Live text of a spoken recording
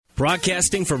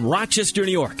Broadcasting from Rochester,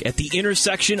 New York, at the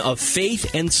intersection of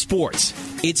faith and sports,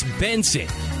 it's Benson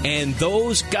and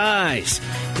Those Guys,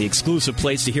 the exclusive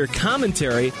place to hear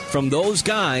commentary from those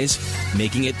guys,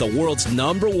 making it the world's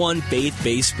 #1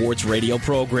 faith-based sports radio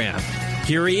program.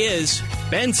 Here he is,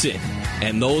 Benson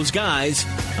and Those Guys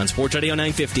on Sports Radio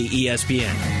 950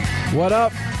 ESPN. What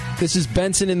up? This is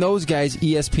Benson and Those Guys,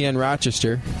 ESPN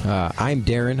Rochester. I'm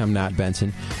Darren. I'm not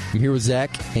Benson. I'm here with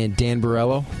Zach and Dan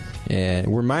Borello. And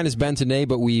we're minus Ben today,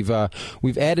 but we've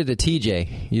added a TJ.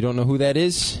 You don't know who that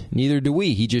is? Neither do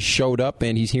we. He just showed up,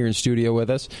 and he's here in studio with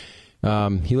us.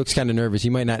 He looks kind of nervous. He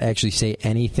might not actually say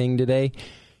anything today.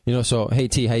 So, hey,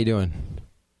 T, how you doing?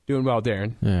 Doing well,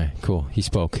 Darren. All right, cool. He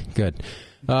spoke. Good.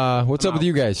 What's up with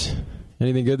you guys?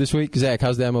 Anything good this week? Zach,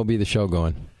 how's the MLB The Show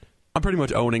going? I'm pretty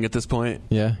much owning at this point.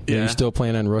 Yeah? Yeah. You still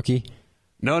playing on rookie?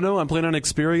 No, I'm playing on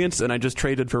experience, and I just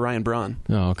traded for Ryan Braun.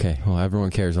 Oh, okay. Well,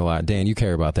 everyone cares a lot. Dan, you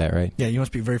care about that, right? Yeah, you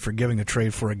must be very forgiving to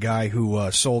trade for a guy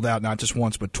who sold out not just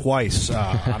once but twice on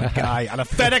a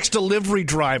FedEx delivery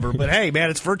driver. But hey, man,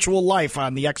 it's virtual life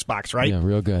on the Xbox, right? Yeah,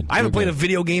 real good. I haven't played a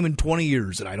video game in 20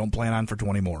 years, and I don't plan on for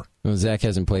 20 more. Well, Zach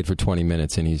hasn't played for 20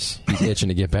 minutes, and he's itching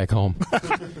to get back home. All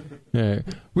right.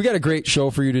 We got a great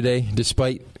show for you today,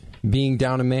 despite being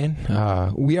down a man.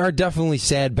 We are definitely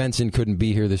sad Benson couldn't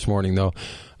be here this morning, though.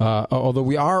 Although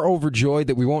we are overjoyed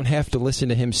that we won't have to listen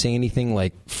to him say anything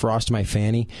like "frost my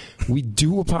fanny." We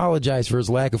do apologize for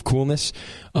his lack of coolness,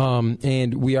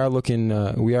 and we are working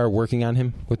on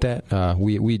him with that.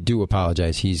 We do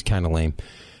apologize. He's kind of lame.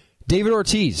 David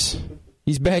Ortiz,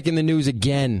 he's back in the news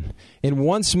again, and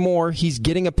once more, he's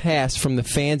getting a pass from the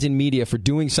fans and media for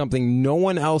doing something no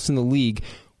one else in the league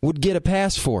would get a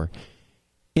pass for.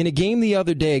 In a game the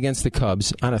other day against the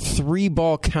Cubs, on a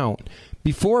 3-ball count,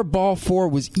 before ball 4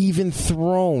 was even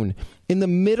thrown, in the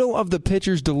middle of the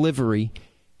pitcher's delivery,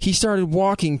 he started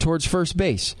walking towards first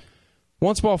base.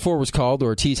 Once ball 4 was called,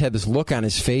 Ortiz had this look on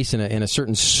his face and a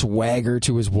certain swagger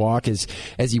to his walk as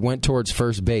he went towards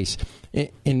first base.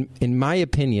 In my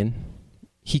opinion,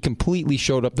 he completely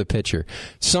showed up the pitcher,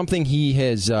 something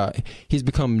he's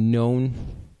become known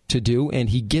to do, and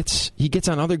he gets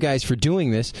on other guys for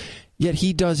doing this. Yet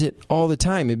he does it all the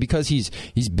time, and because he's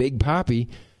Big Papi,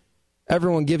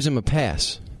 everyone gives him a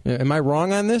pass. Am I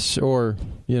wrong on this, or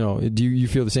do you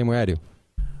feel the same way I do?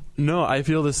 No, I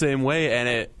feel the same way,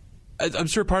 and I'm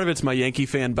sure part of it's my Yankee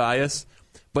fan bias,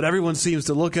 but everyone seems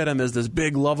to look at him as this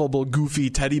big, lovable, goofy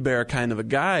teddy bear kind of a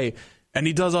guy, and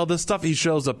he does all this stuff. He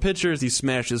shows up pictures, he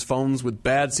smashes phones with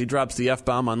bats, he drops the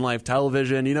F-bomb on live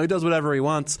television. He does whatever he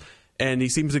wants. And he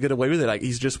seems to get away with it. Like,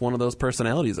 he's just one of those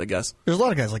personalities, I guess. There's a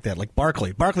lot of guys like that, like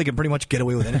Barkley. Barkley can pretty much get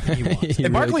away with anything he wants. He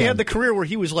and Barkley really had the career where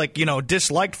he was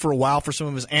disliked for a while for some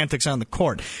of his antics on the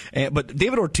court. But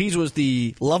David Ortiz was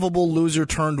the lovable loser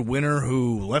turned winner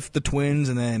who left the Twins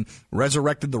and then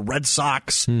resurrected the Red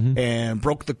Sox and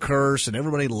broke the curse. And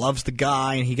everybody loves the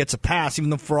guy, and he gets a pass even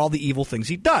though for all the evil things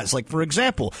he does. Like, for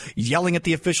example, yelling at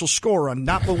the official score on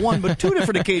not but one but 2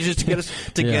 different occasions to get us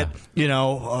get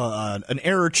an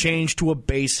error change to a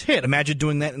base hit. Imagine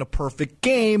doing that in a perfect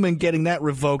game and getting that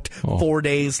revoked 4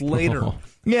 days later.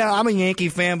 Yeah, I'm a Yankee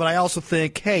fan, but I also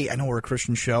think, hey, I know we're a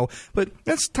Christian show, but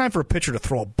it's time for a pitcher to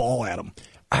throw a ball at him.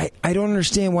 I don't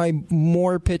understand why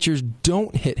more pitchers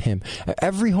don't hit him.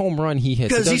 Every home run he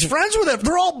hits, because he's friends with them.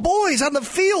 They're all boys on the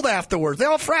field afterwards. They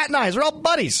all fraternize. They're all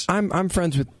buddies. I'm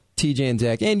friends with TJ and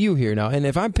Zach, and you here now. And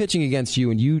if I'm pitching against you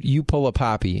and you pull a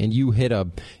Papi and you hit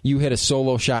a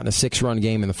solo shot in a 6-run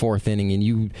game in the 4th inning and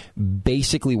you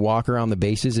basically walk around the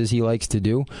bases as he likes to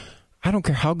do, I don't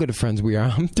care how good of friends we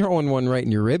are. I'm throwing one right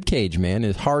in your rib cage, man,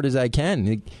 as hard as I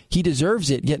can. He deserves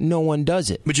it, yet no one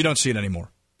does it. But you don't see it anymore.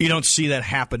 You don't see that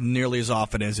happen nearly as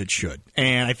often as it should.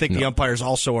 And I think the umpires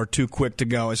also are too quick to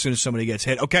go as soon as somebody gets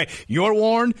hit. Okay, you're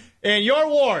warned, and you're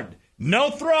warned.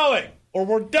 No throwing, or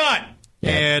we're done. Yeah.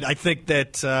 And I think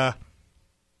that,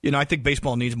 I think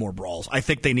baseball needs more brawls. I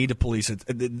think they need to police it.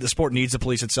 The sport needs to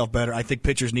police itself better. I think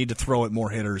pitchers need to throw at more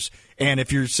hitters. And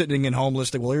if you're sitting in home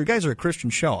listening, well, you guys are a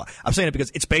Christian show. I'm saying it because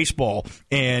it's baseball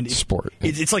and sport.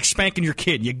 It's like spanking your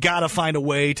kid. You got to find a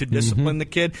way to discipline the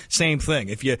kid. Same thing.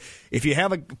 If you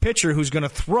have a pitcher who's going to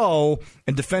throw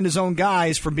and defend his own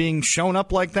guys from being shown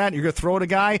up like that, you're going to throw at a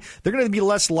guy, they're going to be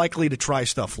less likely to try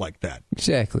stuff like that.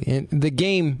 Exactly. And the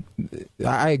game,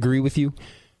 I agree with you.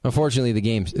 Unfortunately, the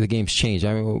game's changed.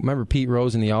 I mean, remember Pete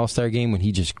Rose in the All-Star game when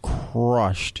he just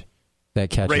crushed that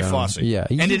catcher? Ray Fosse. Yeah,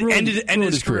 ended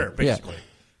his career, basically.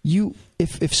 Yeah.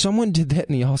 If someone did that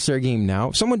in the All-Star game now,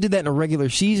 if someone did that in a regular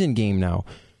season game now,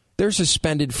 they're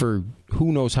suspended for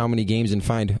who knows how many games and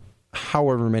fined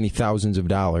however many thousands of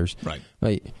dollars. Right.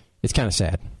 Like, it's kind of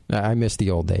sad. I miss the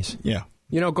old days. Yeah.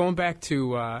 Going back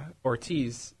to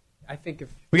Ortiz, I think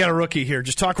we got a rookie here.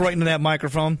 Just talk right into that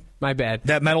microphone. My bad.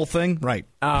 That metal thing, right?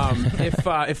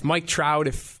 If Mike Trout,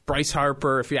 if Bryce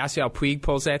Harper, if Yasiel Puig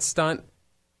pulls that stunt,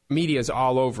 media's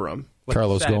all over him. Like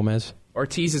Carlos Gomez.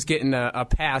 Ortiz is getting a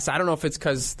pass. I don't know if it's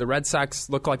because the Red Sox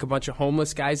look like a bunch of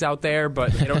homeless guys out there,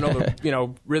 but they don't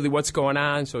know really what's going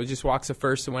on, so he just walks at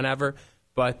first and whenever.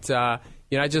 But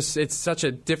it's such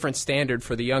a different standard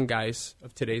for the young guys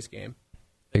of today's game.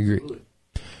 I agree.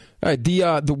 All right,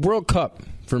 the World Cup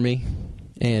for me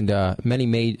and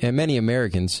many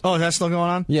Americans. Oh, that's still going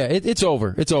on? Yeah, it's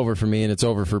over. It's over for me, and it's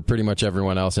over for pretty much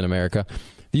everyone else in America.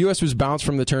 The U.S. was bounced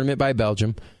from the tournament by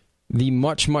Belgium, the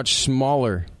much, much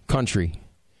smaller country.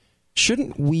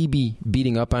 Shouldn't we be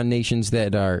beating up on nations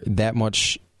that are that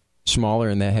much smaller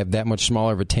and that have that much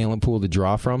smaller of a talent pool to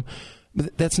draw from?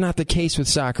 But that's not the case with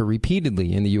soccer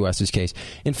repeatedly in the U.S.'s case.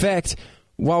 In fact,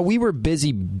 while we were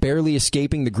busy barely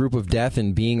escaping the group of death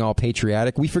and being all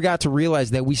patriotic, we forgot to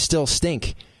realize that we still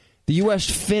stink. The U.S.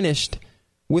 finished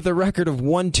with a record of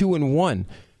 1-2-1,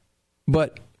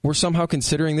 but we're somehow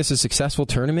considering this a successful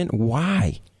tournament?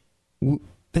 Why?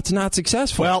 That's not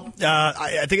successful. Well,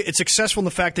 I think it's successful in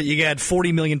the fact that you had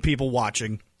 40 million people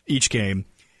watching each game.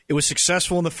 It was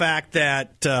successful in the fact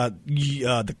that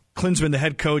the Klinsmann, the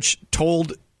head coach,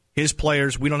 told his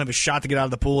players, we don't have a shot to get out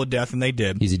of the pool of death, and they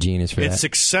did. He's a genius for that. It's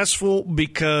successful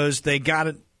because they got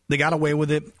it. They got away with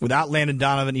it without Landon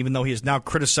Donovan, even though he is now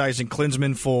criticizing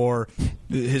Klinsmann for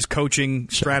his coaching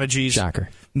strategies. Shocker.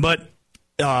 But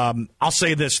I'll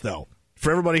say this, though.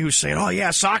 For everybody who's saying, oh,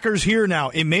 yeah, soccer's here now,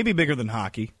 it may be bigger than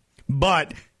hockey,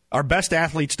 but our best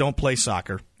athletes don't play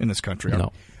soccer in this country.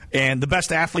 No. And the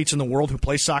best athletes in the world who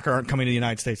play soccer aren't coming to the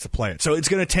United States to play it. So it's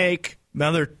going to take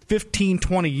another 15,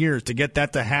 20 years to get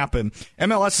that to happen.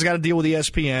 MLS has got to deal with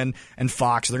ESPN and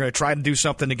Fox. They're going to try to do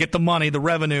something to get the money, the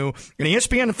revenue. And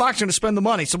ESPN and Fox are going to spend the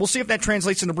money. So we'll see if that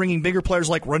translates into bringing bigger players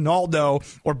like Ronaldo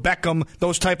or Beckham,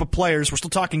 those type of players. We're still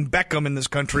talking Beckham in this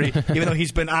country, even though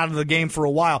he's been out of the game for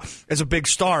a while as a big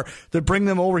star. To bring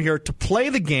them over here to play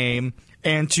the game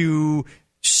and to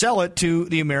sell it to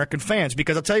the American fans.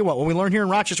 Because I'll tell you what, when we learned here in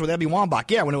Rochester with Abby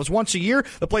Wambach, when it was once a year,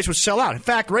 the place would sell out. In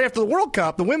fact, right after the World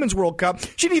Cup, the Women's World Cup,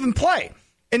 she didn't even play.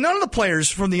 And none of the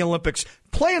players from the Olympics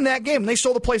play in that game. And they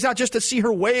sold the place out just to see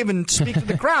her wave and speak to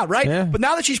the crowd, right? Yeah. But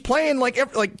now that she's playing like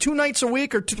 2 nights a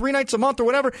week or 3 nights a month or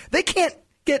whatever, they can't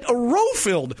get a row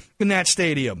filled in that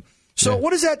stadium. So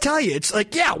what does that tell you? It's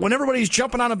like, when everybody's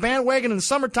jumping on a bandwagon in the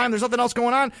summertime, there's nothing else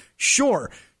going on. Sure.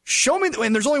 Show me,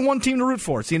 and there's only one team to root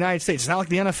for. It's the United States. It's not like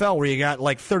the NFL where you got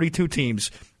like 32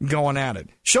 teams going at it.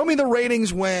 Show me the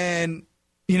ratings when,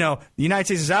 the United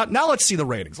States is out. Now let's see the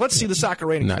ratings. Let's see the soccer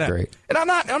ratings. Not great. And I'm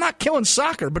not killing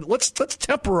soccer, but let's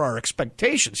temper our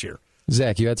expectations here.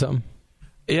 Zach, you had something?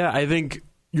 Yeah, I think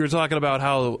you're talking about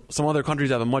how some other countries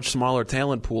have a much smaller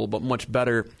talent pool, but much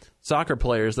better soccer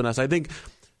players than us. I think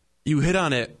you hit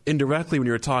on it indirectly when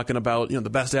you were talking about, the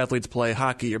best athletes play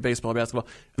hockey or baseball or basketball.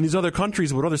 In these other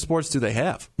countries, what other sports do they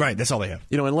have? Right, that's all they have.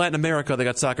 In Latin America, they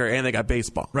got soccer and they got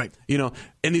baseball. Right. In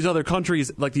these other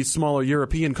countries, like these smaller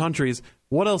European countries,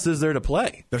 what else is there to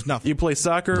play? There's nothing. You play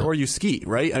soccer or you ski,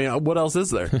 right? I mean, what else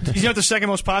is there? You know what the second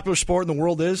most popular sport in the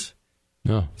world is?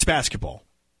 No. It's basketball.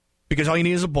 Because all you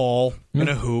need is a ball and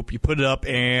a hoop. You put it up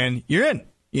and you're in,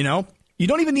 You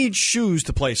don't even need shoes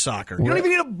to play soccer. You don't even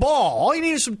need a ball. All you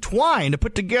need is some twine to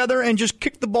put together and just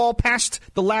kick the ball past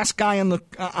the last guy on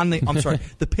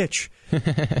the pitch. All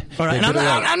right, and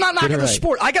I'm not knocking the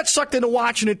sport. I got sucked into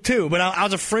watching it too, but I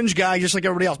was a fringe guy just like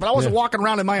everybody else. But I wasn't walking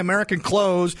around in my American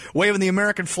clothes, waving the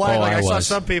American flag like I saw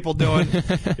some people doing.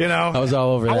 I was all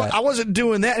over that. I wasn't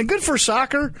doing that, and good for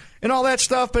soccer and all that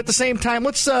stuff. But at the same time,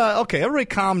 let's everybody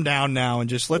calm down now and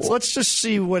just let's just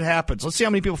see what happens. Let's see how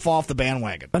many people fall off the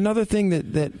bandwagon. Another thing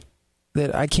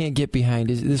that I can't get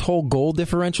behind is this whole goal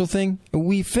differential thing.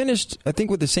 We finished, I think,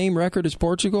 with the same record as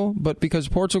Portugal, but because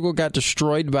Portugal got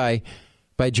destroyed by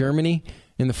Germany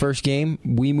in the first game,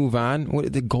 we move on.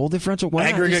 The goal differential?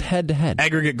 Why not just head-to-head?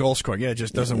 Aggregate goal scoring. Yeah, it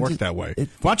just doesn't work that way.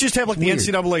 Why don't you just have like the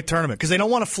NCAA tournament? Because they don't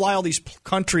want to fly all these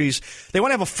countries. They want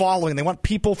to have a following. They want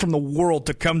people from the world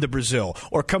to come to Brazil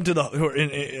or come to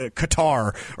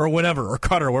Qatar or whatever, or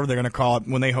Qatar, whatever they're going to call it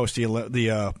when they host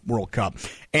the World Cup.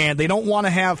 And they don't want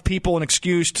to have people an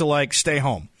excuse to stay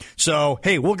home. So,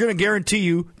 hey, we're going to guarantee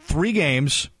you 3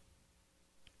 games.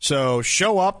 So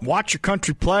show up, watch your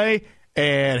country play,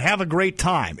 and have a great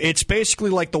time. It's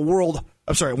basically like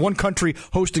one country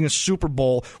hosting a Super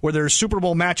Bowl where there's Super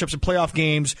Bowl matchups and playoff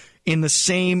games in the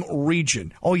same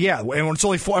region. Oh, yeah, and it's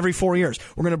only every 4 years.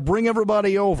 We're going to bring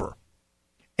everybody over.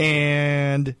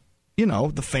 And,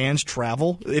 the fans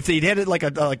travel. If they had it like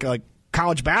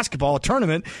college basketball, a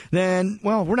tournament, then,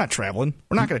 well, we're not traveling.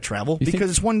 We're not going to travel because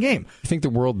it's one game. You think the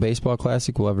World Baseball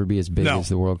Classic will ever be as big as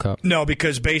the World Cup? No,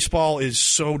 because baseball is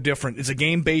so different. It's a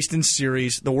game based in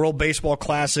series. The World Baseball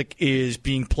Classic is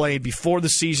being played before the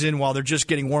season while they're just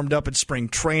getting warmed up at spring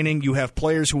training. You have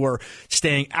players who are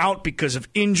staying out because of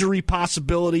injury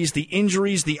possibilities. The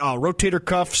injuries, the rotator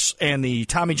cuffs and the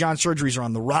Tommy John surgeries are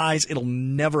on the rise. It'll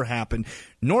never happen,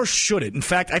 nor should it. In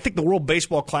fact, I think the World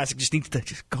Baseball Classic just needs to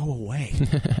just go away.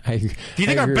 Do you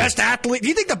think our best athlete? Do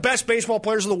you think the best baseball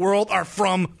players in the world are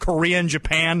from Korea and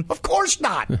Japan? Of course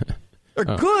not. They're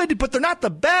good, but they're not the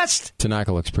best.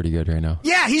 Tanaka looks pretty good right now.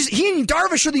 Yeah, he and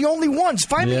Darvish are the only ones.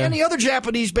 Find me any other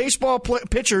Japanese baseball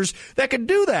pitchers that could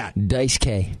do that.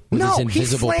 Daisuke with his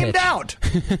invisible he flamed pitch. out.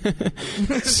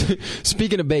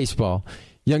 Speaking of baseball,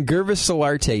 Yangervis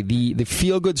Solarte, the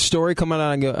feel-good story coming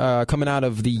out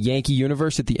of the Yankee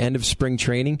universe at the end of spring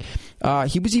training.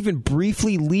 He was even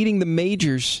briefly leading the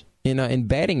majors in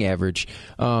batting average.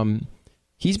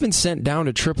 He's been sent down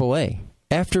to AAA.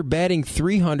 After batting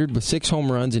 .300 with 6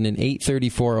 home runs and an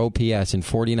 .834 OPS in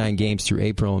 49 games through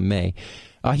April and May,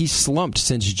 he's slumped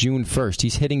since June 1st.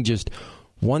 He's hitting just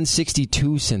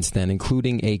 .162 since then,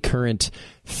 including a current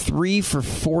 3 for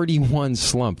 41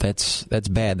 slump. That's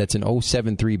bad. That's an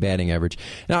 .073 batting average.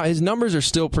 Now his numbers are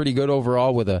still pretty good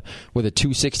overall, with a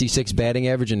 .266 batting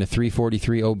average and a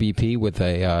 .343 OBP with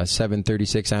a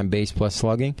 .736 on base plus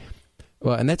slugging.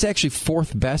 Well, and that's actually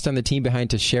 4th best on the team behind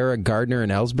Teixeira, Gardner,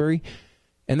 and Ellsbury.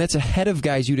 And that's ahead of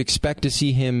guys you'd expect to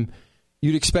see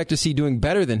doing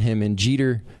better than him in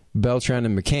Jeter, Beltran,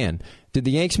 and McCann. Did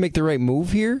the Yanks make the right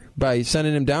move here by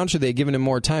sending him down? Should they have given him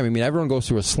more time? I mean, everyone goes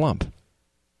through a slump.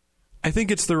 I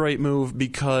think it's the right move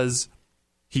because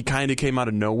he kind of came out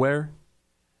of nowhere.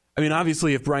 I mean,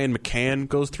 obviously, if Brian McCann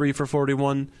goes 3 for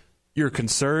 41, you're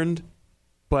concerned.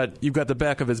 But you've got the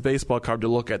back of his baseball card to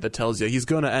look at that tells you he's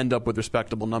going to end up with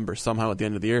respectable numbers somehow at the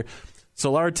end of the year.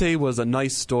 Solarte was a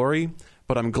nice story,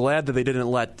 but I'm glad that they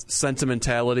didn't let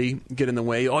sentimentality get in the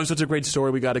way. Oh, he's such a great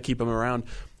story, we got to keep him around.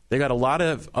 They got a lot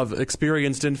of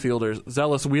experienced infielders.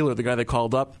 Zealous Wheeler, the guy they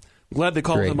called up. I'm glad they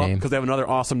called him up because they have another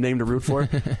awesome name to root for.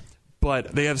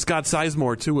 But they have Scott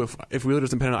Sizemore, too, if Wheeler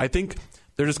doesn't pan out. I think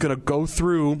they're just going to go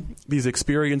through these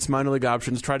experienced minor league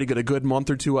options, try to get a good month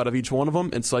or two out of each one of them,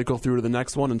 and cycle through to the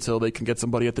next one until they can get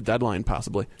somebody at the deadline,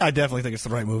 possibly. I definitely think it's the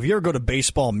right move. You ever go to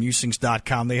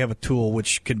baseballmusings.com, they have a tool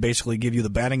which can basically give you the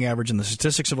batting average and the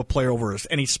statistics of a player over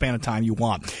any span of time you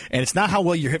want. And it's not how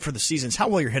well you're hit for the season, it's how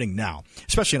well you're hitting now,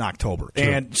 especially in October.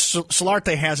 Sure. And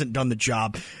Solarte hasn't done the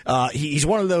job. He's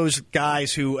one of those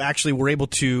guys who actually were able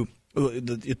to...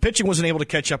 The pitching wasn't able to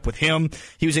catch up with him.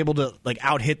 He was able to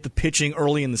out-hit the pitching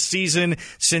early in the season.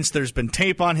 Since there's been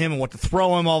tape on him and what to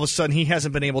throw him, all of a sudden he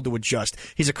hasn't been able to adjust.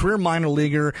 He's a career minor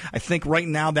leaguer. I think right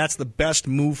now that's the best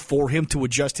move for him to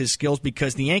adjust his skills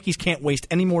because the Yankees can't waste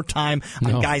any more time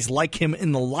on guys like him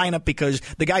in the lineup because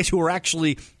the guys who are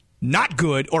actually not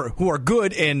good or who are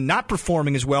good and not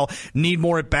performing as well need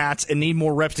more at-bats and need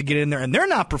more reps to get in there, and they're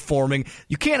not performing.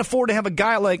 You can't afford to have a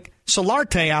guy like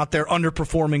Solarte out there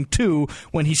underperforming too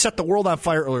when he set the world on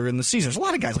fire earlier in the season. There's a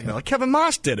lot of guys like that. Like Kevin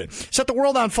Moss did it. Set the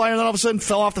world on fire and then all of a sudden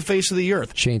fell off the face of the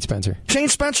earth. Shane Spencer. Shane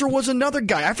Spencer was another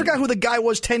guy. I forgot who the guy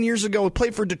was 10 years ago who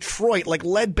played for Detroit,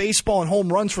 led baseball in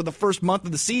home runs for the first month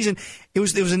of the season. It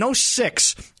was in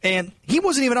 06, and he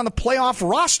wasn't even on the playoff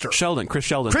roster. Chris Sheldon.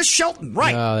 Chris Shelton,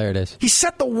 right. Oh, there it is. He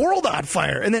set the world on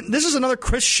fire. And then this is another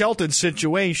Chris Shelton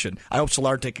situation. I hope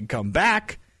Solarte can come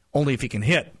back, only if he can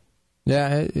hit.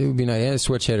 Yeah, it would be nice. Yeah, a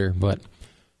switch hitter, but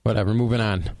whatever. Moving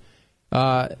on.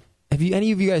 Have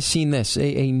any of you guys seen this?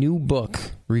 A new book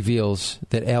reveals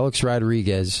that Alex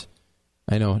Rodriguez,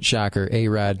 I know, shocker,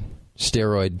 A-Rod,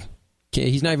 steroid.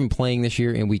 He's not even playing this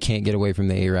year, and we can't get away from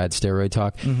the A-Rod steroid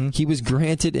talk. Mm-hmm. He was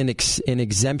granted an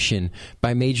exemption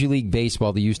by Major League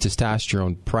Baseball to use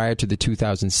testosterone prior to the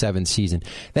 2007 season.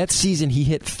 That season, he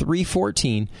hit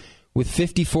 .314 with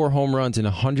 54 home runs and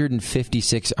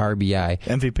 156 RBI.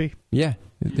 MVP. Yeah,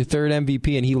 the third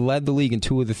MVP, and he led the league in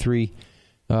 2 of the 3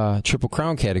 Triple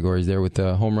Crown categories there with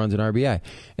the home runs and RBI.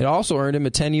 It also earned him a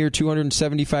 10-year,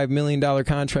 $275 million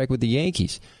contract with the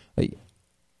Yankees.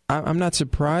 I'm not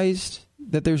surprised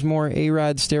that there's more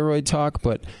A-Rod steroid talk,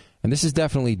 and this is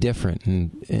definitely different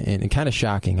and kind of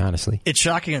shocking, honestly. It's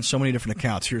shocking on so many different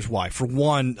accounts. Here's why. For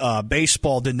one,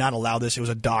 baseball did not allow this. It was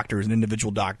a doctor, it was an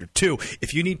individual doctor. 2,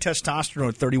 if you need testosterone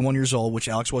at 31 years old, which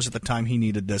Alex was at the time he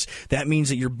needed this, that means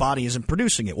that your body isn't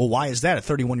producing it. Well, why is that? At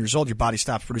 31 years old, your body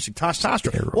stops producing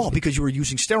testosterone. Well, because you were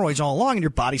using steroids all along and your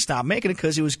body stopped making it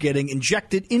because it was getting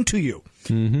injected into you.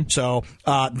 Mm-hmm. So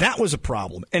that was a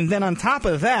problem. And then on top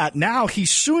of that, now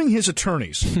he's suing his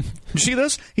attorneys. You see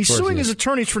this? He's suing his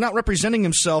attorneys for not representing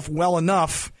himself well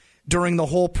enough during the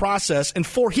whole process. And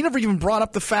he never even brought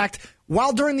up the fact,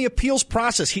 while during the appeals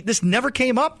process, this never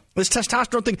came up, this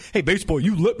testosterone thing. Hey, baseball,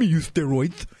 you let me use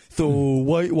steroids. So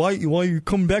why you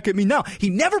coming back at me now? He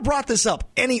never brought this up.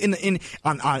 On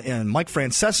Mike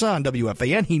Francesa on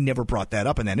WFAN, he never brought that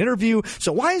up in that interview.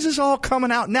 So why is this all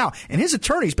coming out now? And his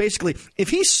attorneys basically, if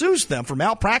he sues them for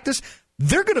malpractice,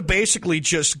 they're going to basically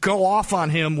just go off on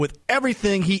him with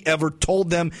everything he ever told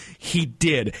them he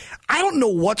did. I don't know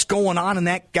what's going on in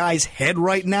that guy's head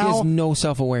right now. He has no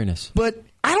self-awareness. But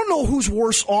I don't know who's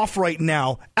worse off right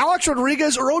now, Alex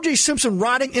Rodriguez or O.J. Simpson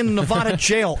rotting in Nevada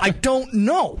jail. I don't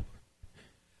know.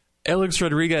 Alex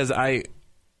Rodriguez,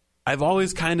 I've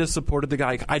always kind of supported the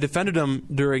guy. I defended him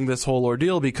during this whole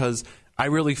ordeal because I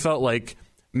really felt like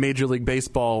Major League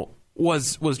Baseball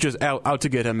was just out to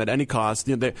get him at any cost.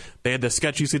 You know, they had the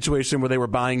sketchy situation where they were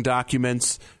buying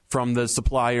documents from the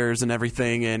suppliers and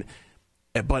everything,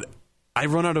 but I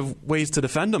run out of ways to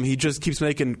defend him. He just keeps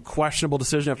making questionable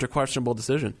decision after questionable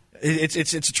decision.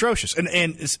 It's atrocious.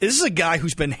 And this is a guy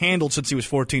who's been handled since he was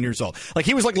 14 years old. Like,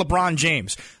 he was like LeBron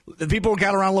James. The people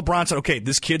got around LeBron and said, okay,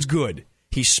 this kid's good.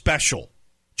 He's special.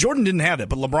 Jordan didn't have that,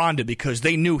 but LeBron did, because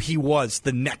they knew he was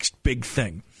the next big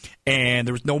thing. And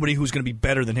there was nobody who was going to be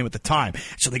better than him at the time.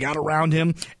 So they got around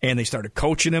him, and they started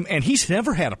coaching him, and he's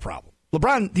never had a problem.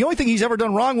 LeBron, the only thing he's ever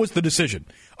done wrong was the decision.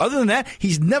 Other than that,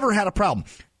 he's never had a problem.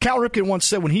 Cal Ripken once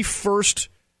said when he first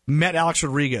met Alex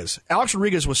Rodriguez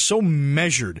was so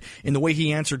measured in the way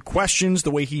he answered questions,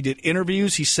 the way he did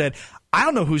interviews. He said, I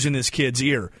don't know who's in this kid's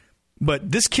ear,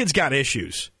 but this kid's got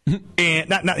issues.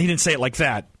 And he didn't say it like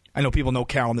that. I know people know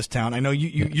Cal in this town. I know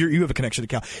you have a connection to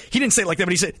Cal. He didn't say it like that,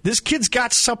 but he said, this kid's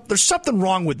got there's something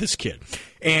wrong with this kid.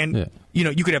 And,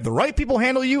 you could have the right people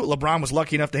handle you. LeBron was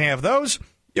lucky enough to have those.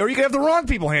 Or you could have the wrong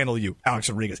people handle you, Alex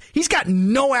Rodriguez. He's got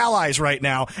no allies right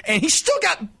now, and he's still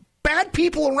got bad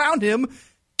people around him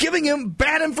giving him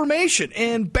bad information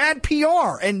and bad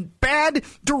PR and bad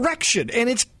direction, and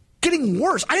it's getting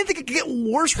worse. I didn't think it could get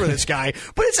worse for this guy,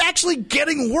 but it's actually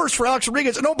getting worse for Alex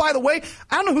Rodriguez. And, oh, by the way,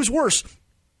 I don't know who's worse,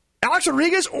 Alex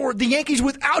Rodriguez or the Yankees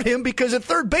without him, because at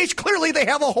third base, clearly they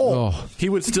have a hole. Oh. He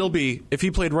would still be, if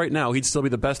he played right now, he'd still be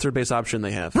the best third base option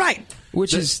they have. Right.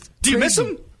 Do you miss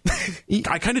him?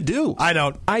 I kind of do. I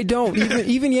don't.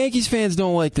 Even Yankees fans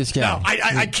don't like this guy. No,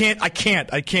 I can't. I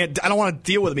don't want to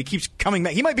deal with him. He keeps coming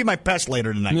back. He might be my pest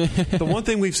later tonight. The one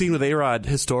thing we've seen with A-Rod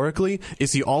historically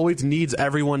is he always needs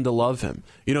everyone to love him.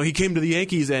 You know, he came to the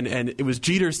Yankees and it was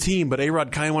Jeter's team, but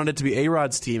A-Rod kind of wanted it to be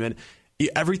A-Rod's team. And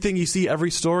everything you see, every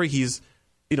story, he's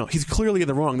clearly in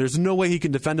the wrong. There's no way he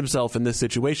can defend himself in this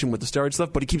situation with the steroid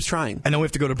stuff, but he keeps trying. I know we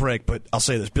have to go to break, but I'll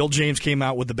say this. Bill James came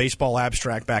out with the Baseball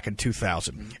Abstract back in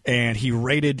 2000, and he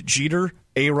rated Jeter,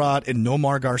 A-Rod, and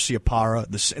Nomar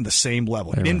Garciaparra in the same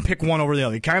level. He didn't pick one over the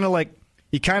other. He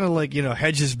kind of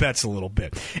hedged his bets a little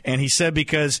bit. And he said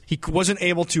because he wasn't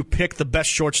able to pick the best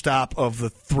shortstop of the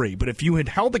three. But if you had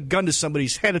held a gun to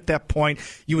somebody's head at that point,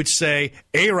 you would say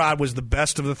A-Rod was the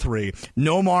best of the three,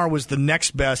 Nomar was the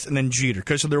next best, and then Jeter,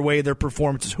 because of their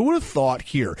performances. Who would have thought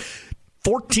here,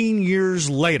 14 years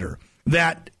later,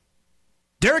 that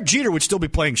Derek Jeter would still be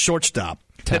playing shortstop,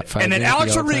 and then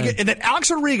Alex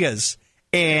Rodriguez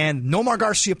and Nomar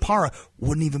Garciaparra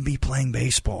wouldn't even be playing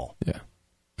baseball. Yeah.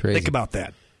 Crazy. Think about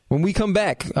that. When we come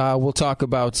back, we'll talk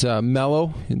about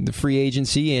Melo, the free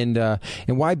agency, and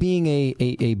why being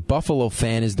a Buffalo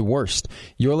fan is the worst.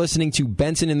 You're listening to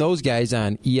Benson and Those Guys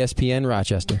on ESPN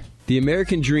Rochester. The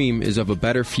American dream is of a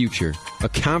better future, a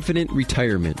confident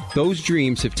retirement. Those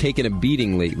dreams have taken a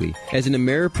beating lately. As an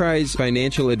Ameriprise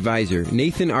financial advisor,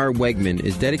 Nathan R. Wegman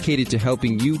is dedicated to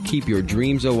helping you keep your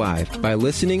dreams alive by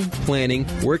listening, planning,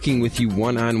 working with you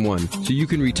one-on-one so you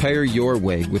can retire your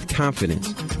way with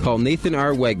confidence. Call Nathan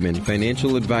R. Wegman,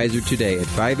 financial advisor, today at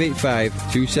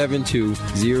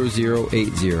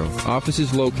 585-272-0080. Office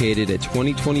is located at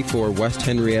 2024 West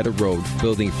Henrietta Road,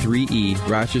 Building 3E,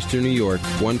 Rochester, New York,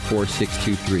 14623.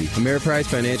 Ameriprise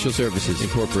Financial Services,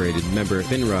 Incorporated, member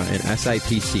FINRA and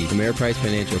SIPC. Ameriprise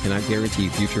Financial cannot guarantee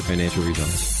future financial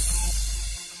results.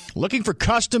 Looking for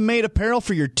custom-made apparel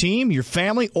for your team, your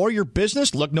family, or your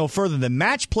business? Look no further than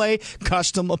Match Play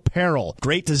Custom Apparel.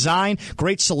 Great design,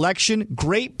 great selection,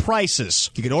 great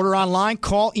prices. You can order online,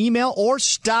 call, email, or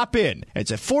stop in.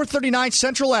 It's at 439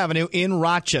 Central Avenue in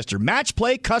Rochester. Match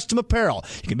Play Custom Apparel.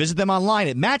 You can visit them online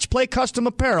at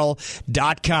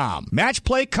matchplaycustomapparel.com.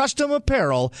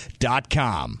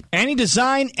 matchplaycustomapparel.com. Any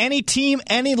design, any team,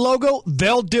 any logo,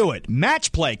 they'll do it.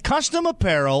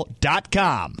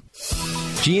 matchplaycustomapparel.com.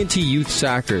 G&T Youth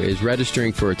Soccer is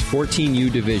registering for its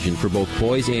 14U division for both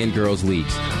boys and girls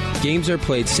leagues. Games are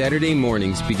played Saturday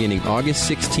mornings beginning August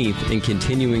 16th and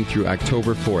continuing through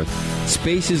October 4th.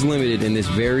 Space is limited in this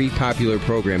very popular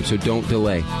program, so don't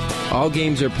delay. All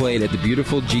games are played at the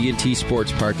beautiful G&T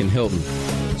Sports Park in Hilton.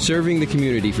 Serving the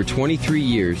community for 23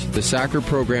 years, the soccer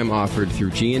program offered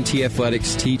through G&T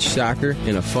Athletics teach soccer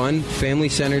in a fun,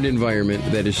 family-centered environment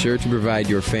that is sure to provide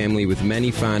your family with many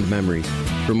fond memories.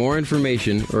 For more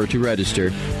information or to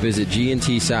register, visit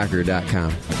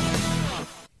gntsoccer.com.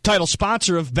 Title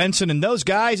sponsor of Benson and Those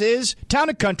Guys is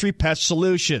Town & Country Pest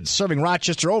Solutions, serving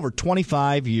Rochester over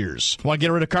 25 years. Want to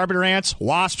get rid of carpenter ants,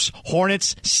 wasps,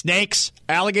 hornets, snakes,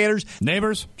 alligators,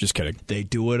 neighbors? Just kidding. They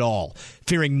do it all.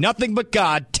 Fearing nothing but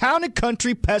God, Town &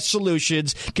 Country Pest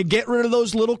Solutions can get rid of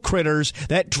those little critters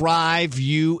that drive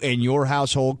you and your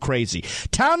household crazy.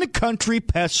 Town & Country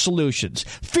Pest Solutions,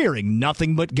 fearing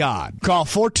nothing but God. Call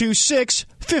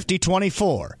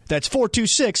 426-5024. That's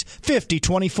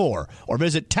 426-5024. Or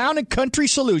visit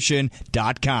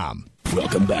townandcountrysolution.com.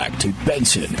 Welcome back to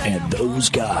Benson and Those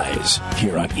Guys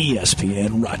here on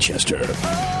ESPN Rochester.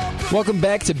 Welcome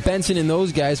back to Benson and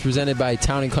Those Guys, presented by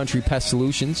Town & Country Pest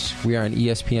Solutions. We are on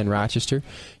ESPN Rochester.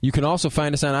 You can also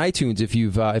find us on iTunes if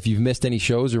you've missed any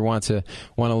shows or want to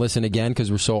listen again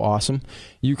because we're so awesome.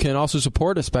 You can also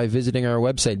support us by visiting our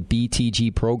website,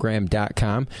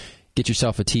 btgprogram.com. Get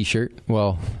yourself a T-shirt.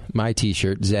 Well, my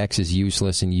T-shirt. Zach's is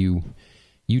useless, and you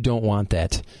don't want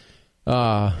that.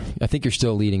 I think you're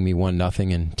still leading me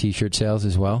 1-0 in T-shirt sales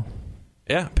as well.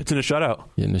 Yeah, pitching a shutout.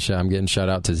 I'm getting shut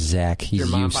out to Zach. He's Your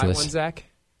mom useless. buy one, Zach?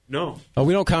 No. Oh,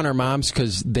 we don't count our moms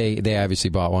because they obviously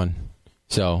bought one.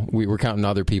 So we're counting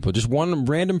other people. Just one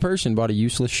random person bought a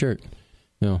useless shirt.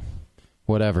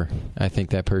 Whatever. I think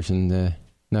that person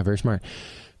not very smart.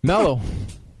 Mello,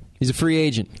 he's a free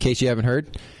agent, in case you haven't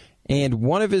heard. And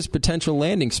one of his potential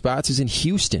landing spots is in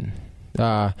Houston.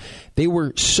 They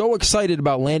were so excited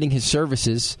about landing his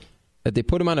services that they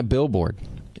put him on a billboard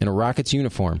in a Rockets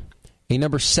uniform. A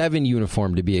number 7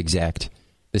 uniform, to be exact.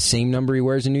 The same number he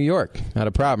wears in New York. Not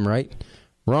a problem, right?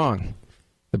 Wrong.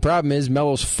 The problem is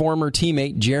Melo's former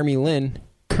teammate, Jeremy Lin,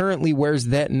 currently wears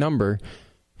that number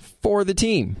for the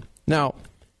team. Now,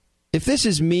 if this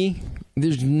is me,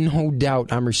 there's no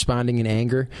doubt I'm responding in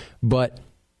anger, but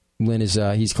Lin is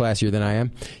he's classier than I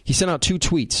am. He sent out 2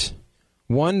 tweets.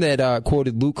 One that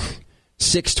quoted Luke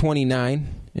 6:29,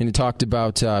 and it talked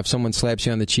about if someone slaps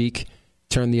you on the cheek,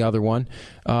 turn the other one.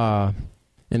 And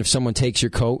if someone takes your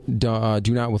coat,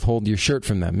 do not withhold your shirt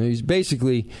from them. And he's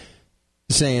basically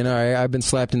saying, all right, I've been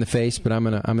slapped in the face, but I'm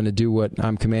gonna do what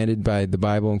I'm commanded by the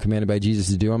Bible and commanded by Jesus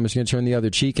to do. I'm just going to turn the other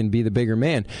cheek and be the bigger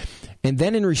man. And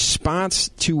then in response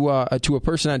to a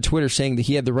person on Twitter saying that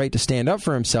he had the right to stand up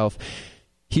for himself,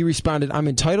 he responded, I'm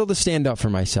entitled to stand up for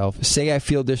myself. Say I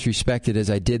feel disrespected as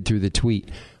I did through the tweet.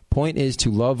 Point is to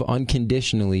love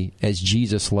unconditionally as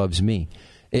Jesus loves me.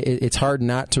 It's hard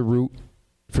not to root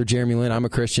for Jeremy Lin. I'm a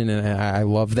Christian, and I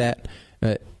love that.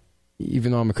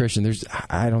 Even though I'm a Christian,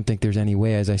 I don't think there's any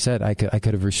way, as I said, I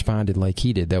could have responded like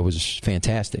he did. That was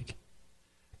fantastic.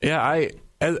 Yeah,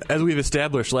 as we've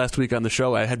established last week on the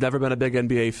show, I had never been a big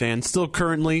NBA fan. Still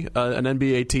currently an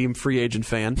NBA team free agent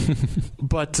fan.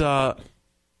 But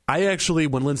I actually,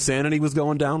 when Linsanity was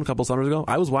going down a couple summers ago,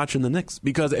 I was watching the Knicks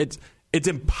because it's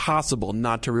impossible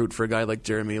not to root for a guy like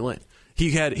Jeremy Lin.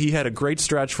 He had a great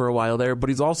stretch for a while there, but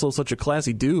he's also such a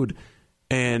classy dude,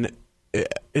 and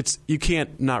you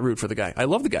can't not root for the guy. I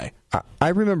love the guy. I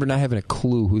remember not having a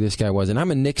clue who this guy was, and I'm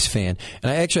a Knicks fan.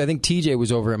 And I think TJ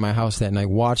was over at my house that night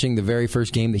watching the very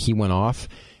first game that he went off,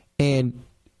 and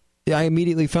I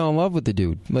immediately fell in love with the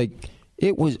dude. Like,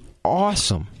 it was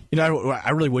awesome. You know,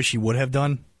 I really wish he would have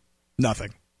done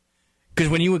nothing. Because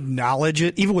when you acknowledge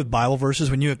it, even with Bible verses,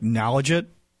 when you acknowledge it,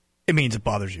 it means it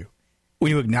bothers you.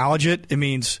 When you acknowledge it, it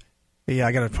means, yeah,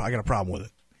 I got a problem with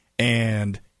it.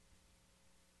 And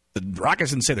the Rockets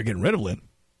didn't say they're getting rid of Lin.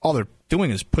 All they're doing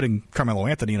is putting Carmelo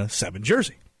Anthony in a 7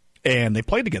 jersey. And they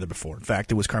played together before. In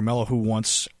fact, it was Carmelo who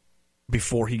once,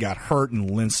 before he got hurt and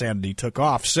Linsanity took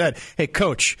off, said, hey,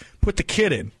 coach, put the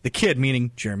kid in. The kid,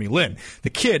 meaning Jeremy Lin. The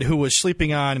kid who was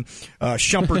sleeping on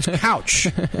Shumpert's couch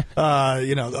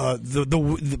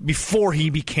before he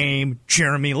became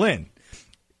Jeremy Lin.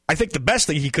 I think the best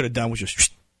thing he could have done was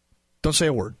just don't say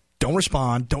a word. Don't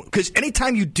respond. Because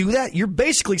anytime you do that, you're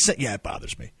basically saying, yeah, it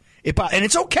bothers me. And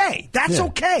it's okay. That's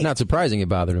okay. Not surprising it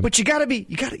bothered him. But you got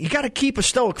to keep a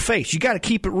stoic face. You got to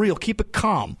keep it real. Keep it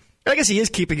calm. I guess he is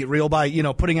keeping it real by,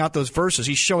 putting out those verses.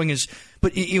 He's showing his.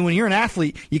 But when you're an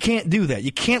athlete, you can't do that.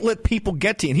 You can't let people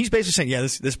get to you. And he's basically saying, "Yeah,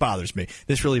 this bothers me.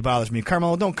 This really bothers me.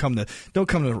 Carmelo, don't come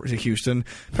to Houston.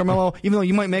 Carmelo, even though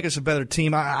you might make us a better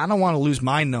team, I don't want to lose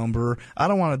my number. I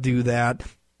don't want to do that."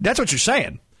 That's what you're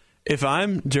saying. If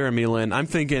I'm Jeremy Lin, I'm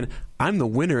thinking I'm the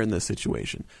winner in this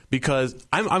situation because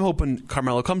I'm hoping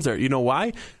Carmelo comes there. You know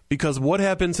why? Because what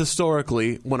happens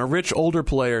historically when a rich older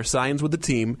player signs with the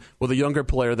team with a younger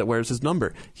player that wears his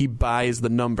number? He buys the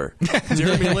number.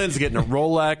 Jeremy Lin's getting a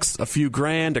Rolex, a few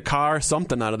grand, a car,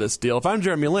 something out of this deal. If I'm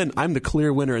Jeremy Lin, I'm the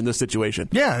clear winner in this situation.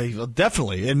 Yeah,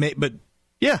 definitely. But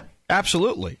yeah,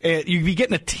 absolutely. You'd be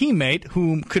getting a teammate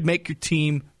who could make your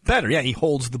team better. Yeah, he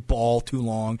holds the ball too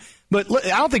long. But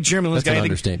I don't think Jeremy Lin's got anything.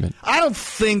 That's an understatement. I don't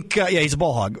think, he's a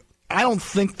ball hog. I don't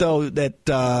think, though, that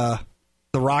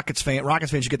the Rockets fans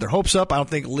should get their hopes up. I don't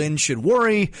think Lin should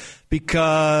worry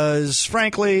because,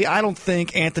 frankly, I don't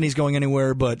think Anthony's going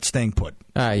anywhere but staying put.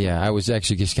 Yeah, I was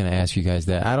actually just going to ask you guys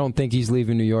that. I don't think he's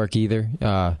leaving New York either.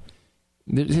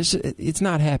 It's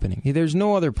not happening. There's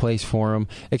no other place for him,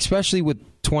 especially with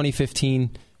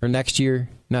 2015 or next year,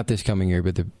 not this coming year,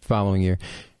 but the following year.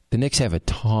 The Knicks have a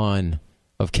ton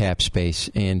of cap space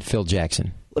and Phil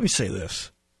Jackson. Let me say this.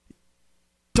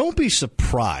 Don't be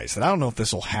surprised, and I don't know if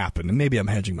this will happen, and maybe I'm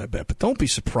hedging my bet, but don't be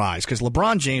surprised because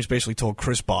LeBron James basically told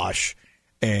Chris Bosh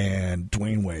and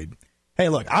Dwayne Wade, hey,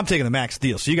 look, I'm taking the max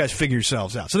deal, so you guys figure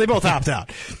yourselves out. So they both opt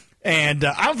out. And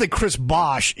I don't think Chris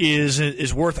Bosh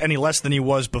is worth any less than he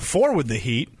was before with the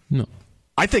Heat. No.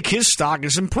 I think his stock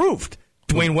is improved.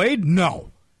 Dwayne Wade, no.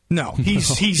 No,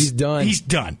 he's done. He's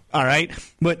done. All right,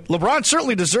 but LeBron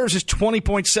certainly deserves his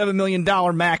 $20.7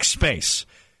 million max space.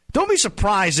 Don't be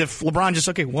surprised if LeBron just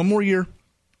one more year,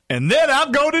 and then I'll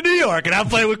go to New York and I'll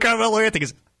play with Carmelo Anthony.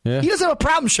 He doesn't have a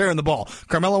problem sharing the ball.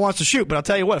 Carmelo wants to shoot, but I'll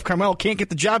tell you what: if Carmelo can't get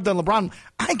the job done, LeBron,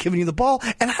 I ain't giving you the ball,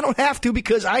 and I don't have to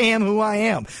because I am who I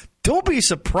am. Don't be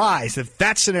surprised if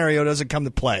that scenario doesn't come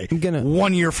to play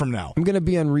 1 year from now. I'm going to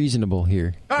be unreasonable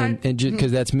here, and just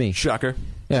because that's me. Shocker.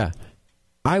 Yeah.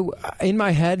 In my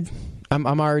head, I'm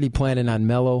already planning on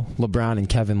Melo, LeBron, and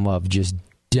Kevin Love just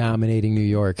dominating New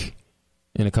York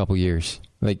in a couple years.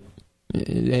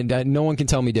 No one can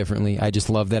tell me differently. I just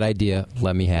love that idea.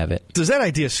 Let me have it. Does that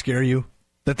idea scare you?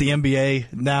 That the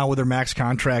NBA now with their max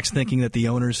contracts, thinking that the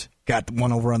owners got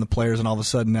one over on the players, and all of a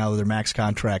sudden now with their max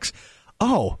contracts,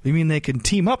 oh, you mean they can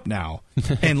team up now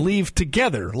and leave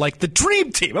together like the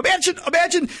dream team?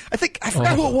 Imagine. I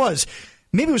forgot who it was.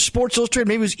 Maybe it was Sports Illustrated,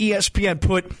 maybe it was ESPN,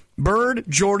 put Bird,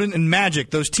 Jordan, and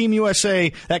Magic, those Team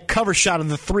USA, that cover shot of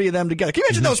the three of them together. Can you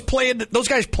imagine those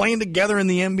guys playing together in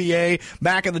the NBA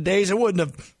back in the days? It wouldn't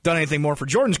have done anything more for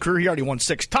Jordan's career. He already won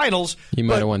 6 titles. He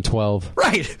might have won 12.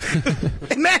 Right.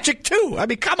 And Magic, too. I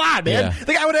mean, come on, man. Yeah.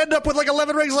 The guy would end up with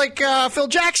 11 rings like Phil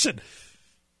Jackson.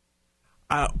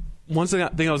 One thing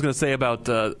I was going to say about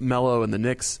Melo and the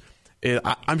Knicks,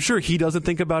 I'm sure he doesn't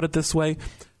think about it this way.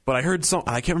 But I heard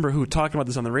I can't remember who talked about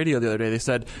this on the radio the other day. They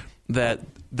said that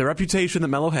the reputation that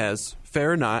Melo has,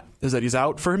 fair or not, is that he's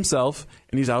out for himself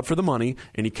and he's out for the money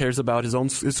and he cares about his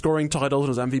scoring titles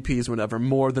and his MVPs, whatever,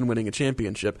 more than winning a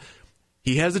championship.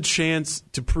 He has a chance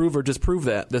to prove or disprove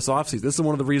that this offseason. This is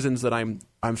one of the reasons that I'm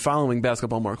following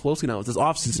basketball more closely now. This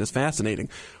offseason is fascinating.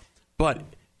 But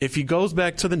if he goes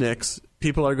back to the Knicks,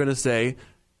 people are going to say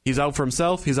he's out for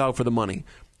himself, he's out for the money.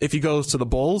 If he goes to the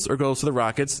Bulls or goes to the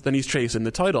Rockets, then he's chasing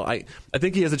the title. I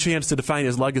think he has a chance to define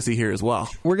his legacy here as well.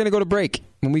 We're going to go to break.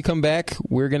 When we come back,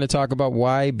 we're going to talk about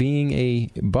why being a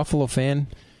Buffalo fan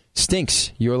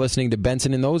stinks. You're listening to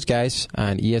Benson and Those Guys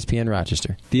on ESPN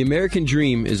Rochester. The American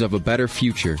dream is of a better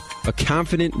future, a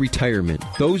confident retirement.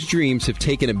 Those dreams have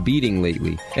taken a beating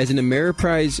lately. As an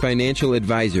Ameriprise financial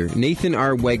advisor, Nathan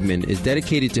R. Wegman is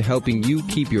dedicated to helping you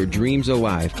keep your dreams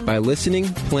alive by listening,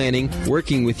 planning,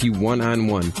 working with you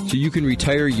one-on-one so you can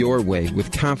retire your way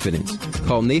with confidence.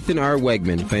 Call Nathan R.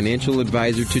 Wegman, financial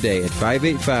advisor, today at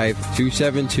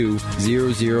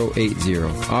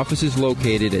 585-272-0080. Office is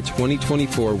located at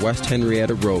 2024 West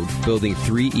Henrietta Road, Building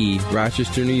 3E,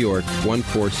 Rochester, New York,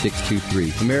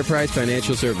 14623. Ameriprise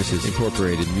Financial Services,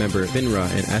 Incorporated, member FINRA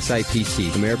and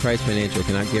SIPC. Ameriprise Financial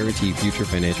cannot guarantee future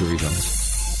financial results.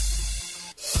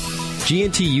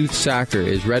 G&T Youth Soccer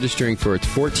is registering for its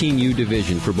 14U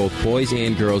division for both boys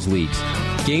and girls leagues.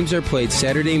 Games are played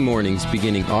Saturday mornings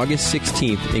beginning August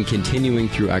 16th and continuing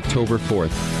through October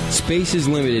 4th. Space is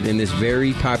limited in this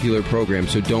very popular program,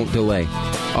 so don't delay.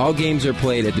 All games are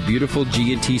played at the beautiful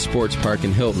G&T Sports Park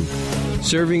in Hilton.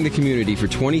 Serving the community for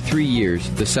 23 years,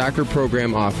 the soccer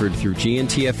program offered through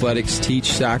G&T Athletics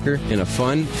teach soccer in a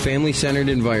fun, family-centered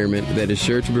environment that is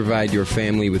sure to provide your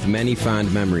family with many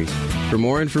fond memories. For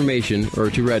more information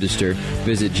or to register,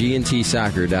 visit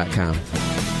gntsoccer.com.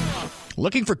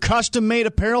 Looking for custom-made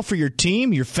apparel for your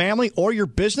team, your family, or your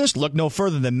business? Look no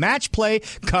further than Match Play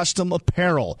Custom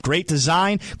Apparel. Great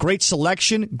design, great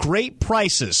selection, great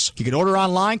prices. You can order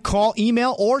online, call,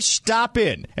 email, or stop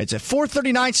in. It's at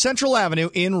 439 Central Avenue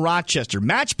in Rochester.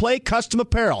 Match Play Custom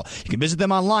Apparel. You can visit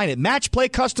them online at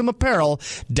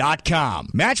matchplaycustomapparel.com.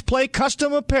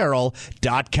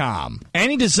 matchplaycustomapparel.com.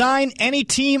 Any design, any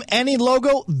team, any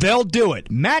logo, they'll do it.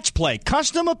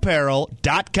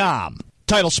 matchplaycustomapparel.com.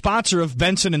 Title sponsor of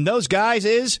Benson and Those Guys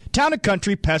is Town &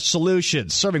 Country Pest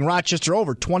Solutions, serving Rochester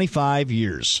over 25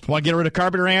 years. Want to get rid of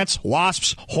carpenter ants,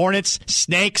 wasps, hornets,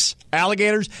 snakes,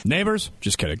 alligators, neighbors?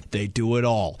 Just kidding. They do it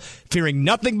all. Fearing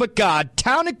nothing but God,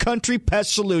 Town & Country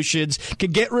Pest Solutions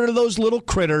can get rid of those little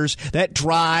critters that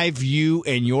drive you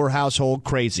and your household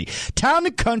crazy. Town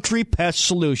 & Country Pest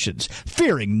Solutions,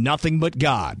 fearing nothing but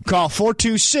God. Call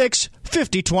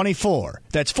 426-5024.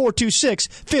 That's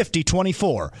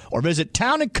 426-5024. Or visit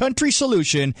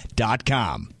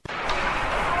townandcountrysolution.com.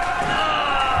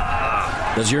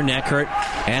 Does your neck hurt?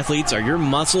 Athletes, are your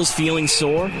muscles feeling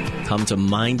sore? Come to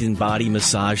Mind and Body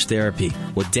Massage Therapy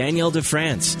with Danielle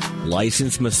DeFrance,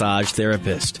 licensed massage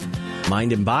therapist.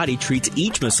 Mind and Body treats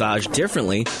each massage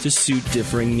differently to suit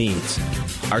differing needs.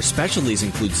 Our specialties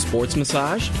include sports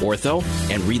massage, ortho,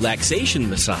 and relaxation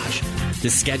massage. To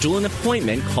schedule an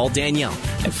appointment, call Danielle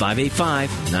at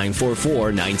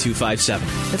 585-944-9257.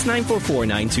 That's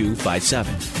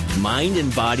 944-9257. Mind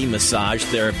and Body Massage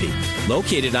Therapy,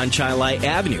 located on Chilai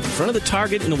Avenue, in front of the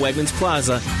Target in the Wegmans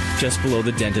Plaza, just below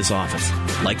the dentist's office.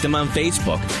 Like them on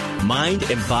Facebook, Mind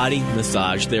and Body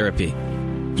Massage Therapy.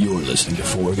 You're listening to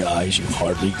Four Guys You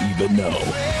Hardly Even Know.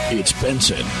 It's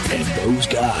Benson and Those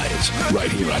Guys,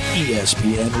 right here on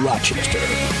ESPN Rochester.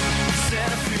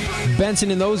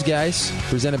 Benson and Those Guys,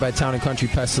 presented by Town & Country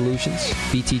Pest Solutions,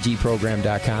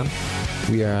 btgprogram.com.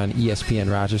 We are on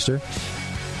ESPN Rochester.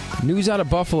 News out of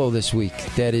Buffalo this week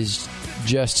that is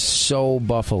just so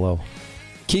Buffalo.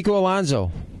 Kiko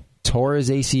Alonso tore his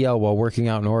ACL while working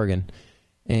out in Oregon,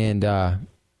 and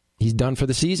he's done for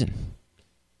the season.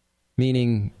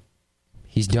 Meaning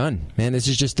he's done. Man, this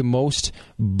is just the most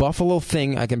Buffalo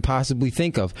thing I can possibly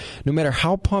think of. No matter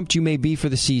how pumped you may be for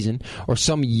the season or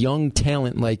some young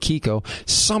talent like Kiko,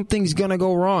 something's going to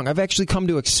go wrong. I've actually come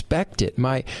to expect it.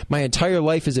 My entire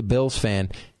life as a Bills fan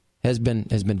has been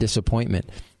disappointment.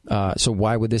 So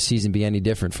why would this season be any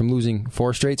different? From losing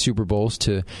 4 straight Super Bowls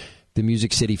to the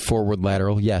Music City forward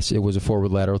lateral. Yes, it was a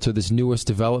forward lateral. To this newest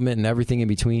development and everything in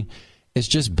between. It's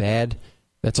just bad.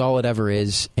 That's all it ever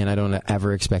is, and I don't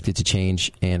ever expect it to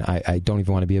change, and I don't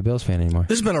even want to be a Bills fan anymore.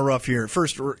 This has been a rough year.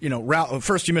 First,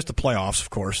 first you missed the playoffs,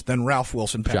 of course. Then Ralph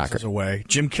Wilson passes away.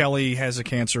 Jim Kelly has a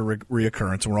cancer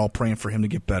reoccurrence, and we're all praying for him to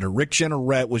get better. Rick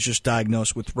Jeanneret was just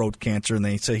diagnosed with throat cancer, and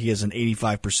they say he has an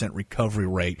 85% recovery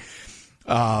rate.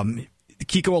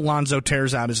 Kiko Alonso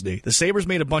tears out his knee. The Sabres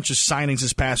made a bunch of signings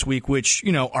this past week, which,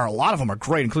 are a lot of them are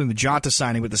great, including the Jota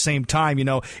signing. But at the same time,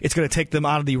 it's going to take them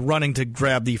out of the running to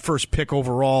grab the first pick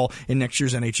overall in next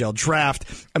year's NHL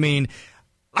draft. I mean,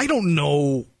 I don't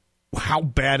know how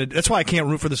bad it. That's why I can't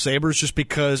root for the Sabres, just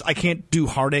because I can't do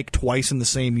heartache twice in the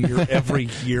same year every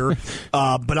year.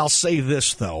 But I'll say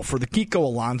this, though, for the Kiko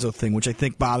Alonso thing, which I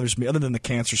think bothers me, other than the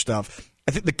cancer stuff,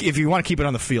 I think if you want to keep it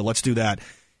on the field, let's do that.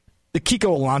 The Kiko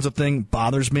Alonso thing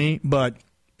bothers me, but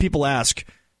people ask,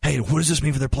 hey, what does this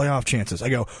mean for their playoff chances? I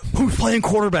go, who's playing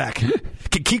quarterback? Can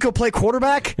Kiko play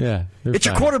quarterback? Yeah. It's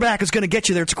fine. Your quarterback is going to get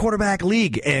you there. It's a quarterback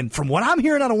league. And from what I'm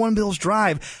hearing on a One Bills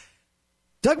Drive,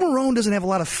 Doug Marrone doesn't have a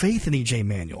lot of faith in E.J.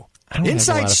 Manuel. I don't have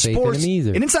a lot of faith in him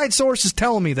either. An inside source is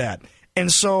telling me that.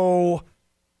 And so,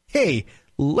 hey,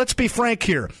 let's be frank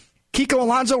here. Kiko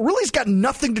Alonso really has got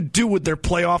nothing to do with their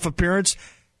playoff appearance.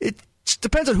 It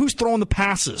depends on who's throwing the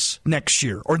passes next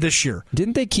year or this year.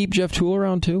 Didn't they keep Jeff Toole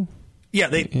around too? Yeah,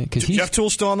 Jeff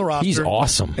Toole's still on the roster. He's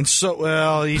awesome. And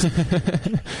so, he's...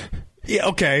 Yeah,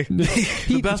 okay.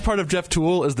 The best part of Jeff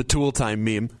Toole is the Toole time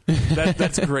meme.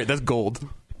 That's great. That's gold.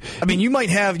 I mean, you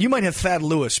might have Thad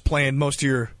Lewis playing most of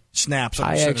your snaps.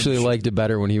 I actually liked it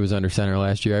better when he was under center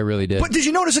last year. I really did. But did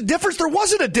you notice a difference? There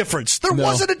wasn't a difference. There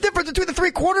wasn't a difference between the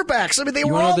 3 quarterbacks. I mean, they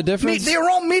were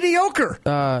all mediocre.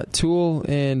 Toole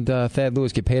and Thad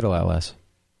Lewis get paid a lot less.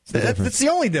 That's the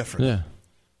only difference. Yeah.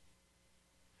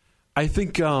 I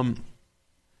think I'll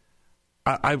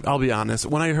be honest.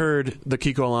 When I heard the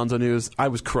Kiko Alonso news, I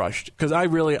was crushed because I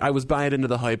was buying into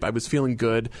the hype. I was feeling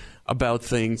good about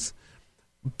things.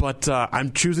 But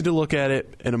I'm choosing to look at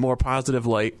it in a more positive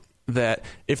light, that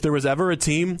if there was ever a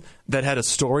team that had a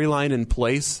storyline in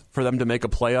place for them to make a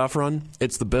playoff run,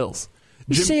 it's the Bills.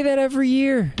 You say that every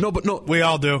year. No, but no. We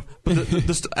all do. But it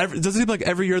doesn't seem like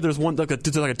every year there's one like a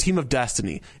team of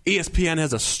destiny. ESPN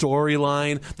has a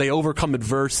storyline. They overcome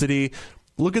adversity.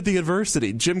 Look at the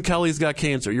adversity. Jim Kelly's got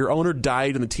cancer. Your owner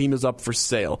died and the team is up for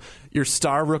sale. Your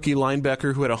star rookie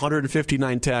linebacker who had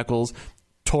 159 tackles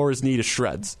tore his knee to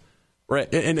shreds.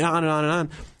 Right? And on and on and on.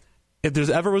 If there's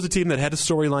ever was a team that had a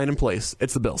storyline in place,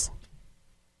 it's the Bills.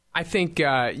 I think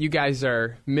you guys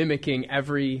are mimicking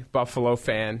every Buffalo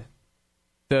fan.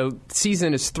 The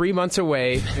season is 3 months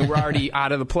away, and we're already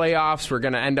out of the playoffs. We're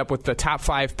going to end up with the top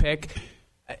 5 pick.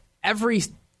 Every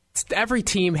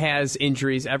team has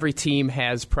injuries. Every team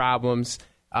has problems.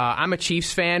 I'm a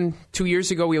Chiefs fan. 2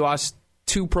 years ago, we lost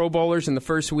 2 Pro Bowlers in the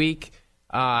first week.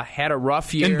 Had a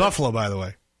rough year. In Buffalo, by the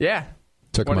way. Yeah.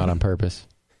 Took them out on purpose.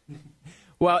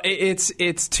 Well,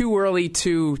 it's too early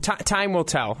to... time will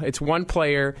tell. It's one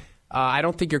player. I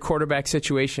don't think your quarterback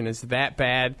situation is that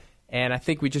bad, and I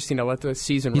think we just need to let the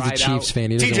season ride out. He's a Chiefs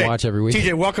fan. He doesn't watch every week.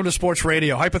 TJ, welcome to Sports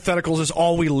Radio. Hypotheticals is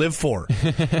all we live for,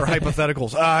 or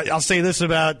hypotheticals. I'll say this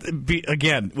about,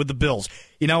 again, with the Bills.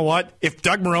 You know what? If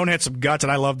Doug Marrone had some guts,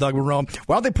 and I love Doug Marrone,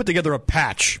 why don't they put together a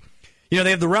patch? You know,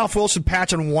 they have the Ralph Wilson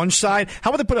patch on one side.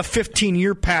 How about they put a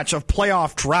 15-year patch of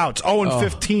playoff droughts,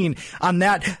 0-15 on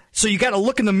that? So you got to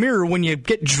look in the mirror when you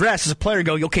get dressed as a player and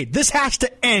go, okay, this has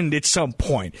to end at some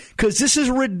point because this is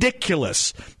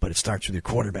ridiculous. But it starts with your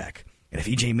quarterback. And if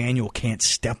E.J. Manuel can't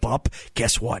step up,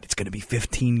 guess what? It's going to be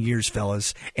 15 years,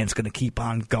 fellas, and it's going to keep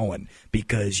on going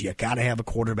because you got to have a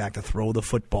quarterback to throw the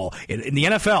football. In the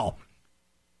NFL,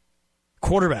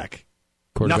 quarterback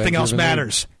nothing else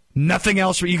matters. Nothing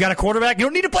else. You got a quarterback? You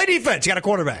don't need to play defense. You got a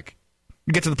quarterback.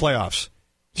 You get to the playoffs.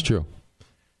 It's true.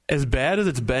 As bad as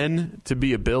it's been to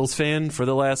be a Bills fan for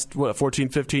the last, 14,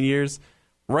 15 years,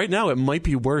 right now it might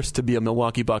be worse to be a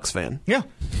Milwaukee Bucks fan. Yeah.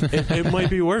 It might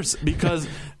be worse because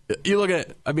you look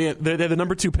at, they're the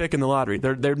number 2 pick in the lottery.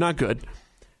 They're not good.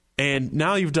 And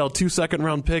now you've dealt 2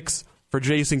 second-round picks for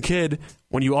Jason Kidd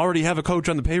when you already have a coach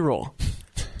on the payroll.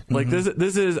 Like,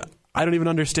 this is, I don't even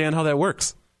understand how that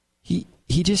works.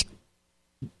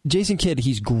 Jason Kidd,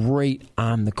 he's great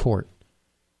on the court.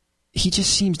 He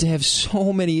just seems to have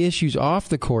so many issues off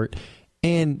the court,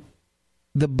 and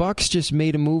the Bucks just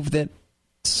made a move that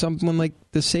someone like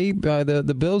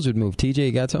the Bills would move. TJ,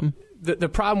 you got something? The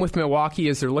problem with Milwaukee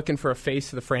is they're looking for a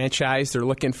face of the franchise. They're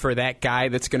looking for that guy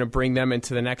that's going to bring them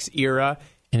into the next era.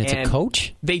 And it's a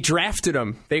coach? They drafted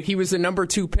him. He was the number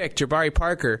 2 pick, Jabari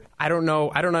Parker. I don't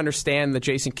know. I don't understand the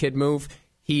Jason Kidd move.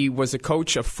 He was a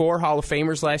coach of 4 Hall of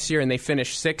Famers last year, and they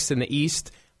finished 6th in the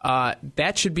East.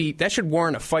 That should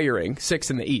warrant a firing.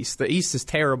 6th in the East. The East is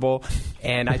terrible,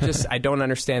 and I don't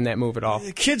understand that move at all.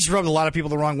 The Kids rubbed a lot of people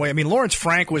the wrong way. I mean, Lawrence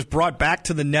Frank was brought back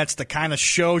to the Nets to kind of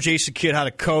show Jason Kidd how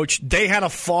to coach. They had a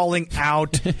falling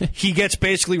out. He gets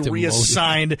basically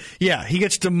reassigned. Yeah, he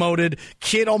gets demoted.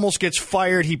 Kidd almost gets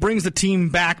fired. He brings the team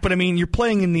back, but I mean, you're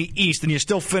playing in the East, and you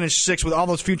still finish 6th with all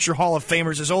those future Hall of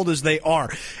Famers, as old as they are,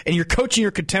 and you're coaching your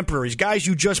contemporaries, guys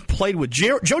you just played with.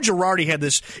 Joe Girardi had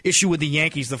this issue with the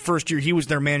Yankees the first year he was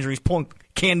their manager. He's pulling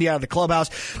candy out of the clubhouse.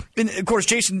 And, of course,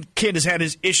 Jason Kidd has had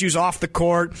his issues off the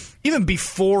court even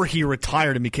before he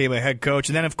retired and became a head coach.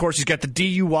 And then, of course, he's got the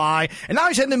DUI. And now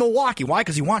he's heading to Milwaukee. Why?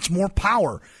 Because he wants more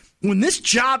power. When this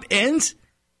job ends,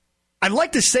 I'd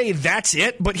like to say that's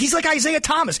it, but he's like Isaiah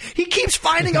Thomas. He keeps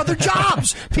finding other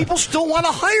jobs. People still want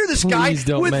to hire this guy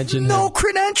with no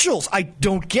credentials. I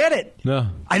don't get it. No.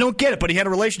 I don't get it, but he had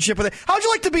a relationship with it. How would you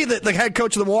like to be the head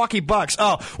coach of the Milwaukee Bucks?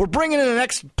 Oh, we're bringing in an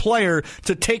ex-player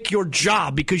to take your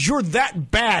job because you're that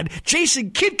bad.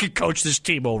 Jason Kidd could coach this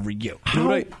team over you. You know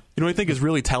what I think is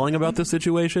really telling about this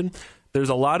situation? There's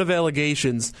a lot of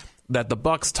allegations that the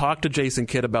Bucks talked to Jason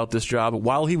Kidd about this job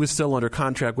while he was still under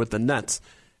contract with the Nets.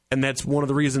 And that's one of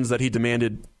the reasons that he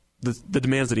demanded the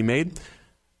demands that he made.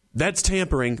 That's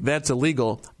tampering. That's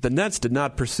illegal. The Nets did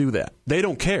not pursue that. They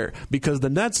don't care because the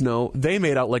Nets know they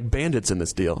made out like bandits in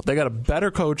this deal. They got a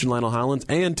better coach in Lionel Hollins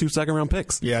and 2 second-round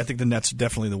picks. Yeah, I think the Nets are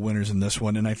definitely the winners in this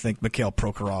one, and I think Mikhail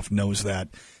Prokhorov knows that.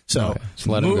 So just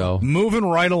let him go. Moving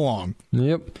right along.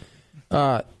 Yep.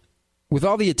 With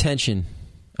all the attention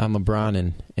on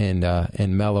LeBron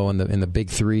and Melo and the big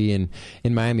 3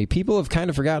 in Miami, people have kind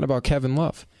of forgotten about Kevin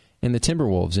Love and the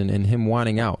Timberwolves and him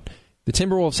wanting out. The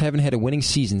Timberwolves haven't had a winning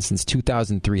season since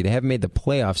 2003. They haven't made the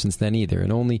playoffs since then either,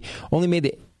 and only made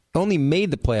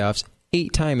the playoffs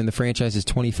 8 times in the franchise's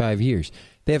 25 years.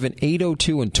 They have an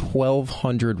 802 and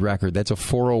 1200 record. That's a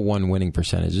 401 winning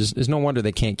percentage. There's no wonder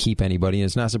they can't keep anybody, and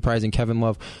it's not surprising Kevin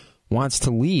Love wants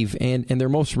to leave. And their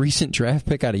most recent draft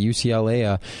pick out of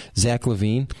UCLA, Zach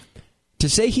LaVine, to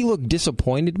say he looked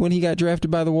disappointed when he got drafted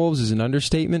by the Wolves is an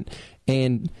understatement.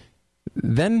 And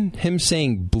then him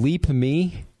saying bleep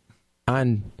me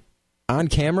on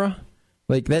camera,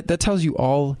 like that tells you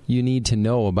all you need to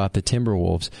know about the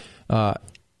Timberwolves.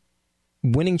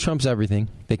 Winning trumps everything.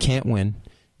 They can't win.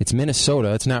 It's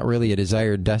Minnesota. It's not really a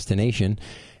desired destination,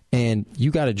 and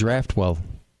you got to draft well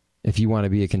if you want to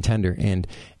be a contender. And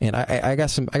I got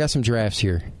some drafts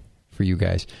here for you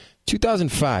guys.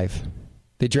 2005,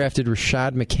 they drafted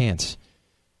Rashad McCants.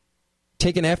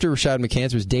 Taken after Rashad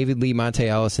McCants was David Lee, Monte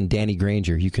Ellis, and Danny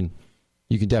Granger. You can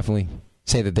definitely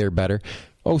say that they're better.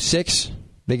 2006,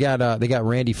 they got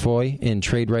Randy Foye in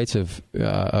trade rights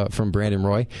from Brandon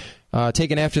Roy.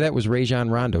 Taken after that was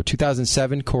Rajon Rondo.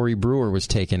 2007, Corey Brewer was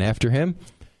taken after him.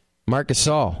 Marc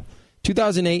Gasol.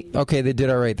 2008, okay, they did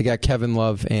all right. They got Kevin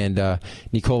Love and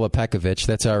Nikola Pekovic.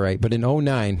 That's all right. But in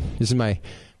 2009, this is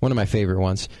one of my favorite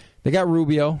ones. They got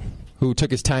Rubio, who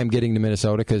took his time getting to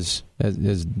Minnesota because,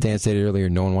 as Dan stated earlier,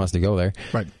 no one wants to go there.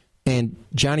 Right. And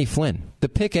Johnny Flynn. The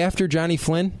pick after Johnny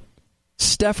Flynn,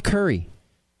 Steph Curry.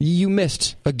 You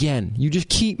missed again. You just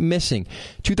keep missing.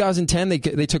 2010, they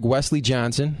took Wesley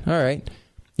Johnson. All right.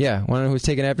 Yeah, want to know who was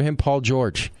taken after him? Paul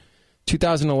George.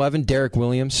 2011, Derek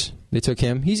Williams. They took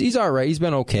him. He's all right. He's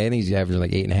been okay. I think he's averaging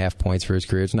like 8.5 points for his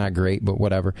career. It's not great, but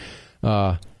whatever.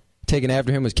 Taken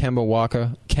after him was Kemba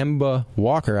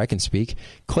Walker, I can speak.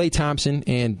 Klay Thompson,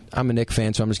 and I'm a Knicks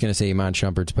fan, so I'm just going to say Iman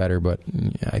Shumpert's better, but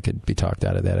I could be talked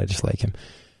out of that. I just like him.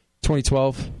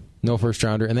 2012, no first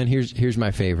rounder. And then here's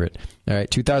my favorite. All right,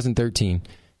 2013,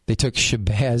 they took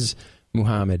Shabazz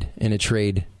Muhammad in a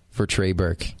trade for Trey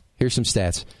Burke. Here's some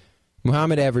stats.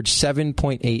 Muhammad averaged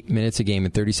 7.8 minutes a game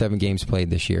in 37 games played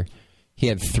this year. He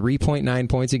had 3.9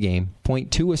 points a game,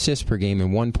 0.2 assists per game,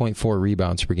 and 1.4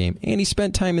 rebounds per game. And he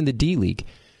spent time in the D-League.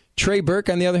 Trey Burke,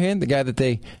 on the other hand, the guy that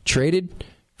they traded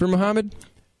for Muhammad,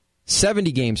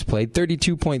 70 games played,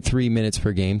 32.3 minutes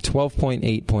per game,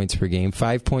 12.8 points per game,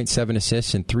 5.7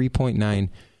 assists, and 3.9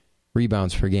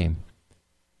 rebounds per game.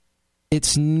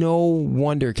 It's no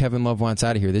wonder Kevin Love wants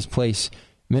out of here. This place,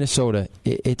 Minnesota,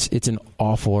 it's an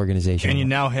awful organization. And you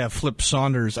now have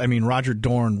Roger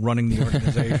Dorn running the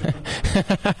organization.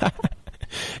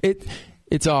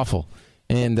 It's awful.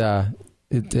 And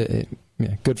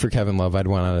good for Kevin Love. I'd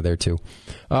want out of there too.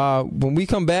 When we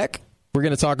come back, we're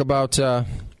going to talk about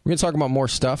more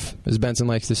stuff, as Benson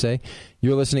likes to say.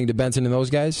 You're listening to Benson and Those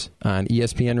Guys on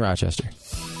ESPN Rochester.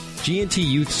 G&T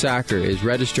Youth Soccer is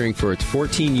registering for its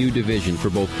 14U division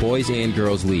for both boys and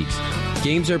girls leagues.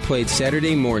 Games are played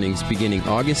Saturday mornings beginning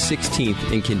August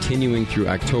 16th and continuing through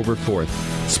October 4th.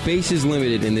 Space is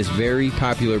limited in this very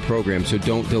popular program, so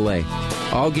don't delay.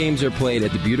 All games are played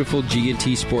at the beautiful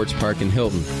G&T Sports Park in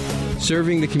Hilton.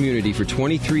 Serving the community for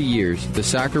 23 years, the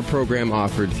soccer program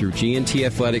offered through G&T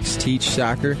Athletics teach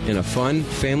soccer in a fun,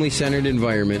 family-centered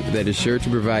environment that is sure to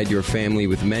provide your family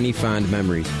with many fond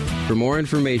memories. For more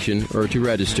information or to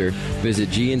register, visit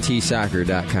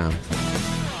gntsoccer.com.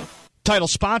 Title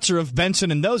sponsor of Benson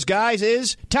and Those Guys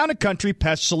is Town & Country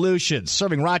Pest Solutions,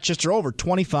 serving Rochester over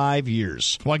 25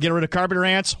 years. Want to get rid of carpenter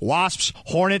ants, wasps,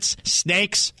 hornets,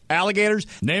 snakes, alligators,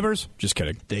 neighbors? Just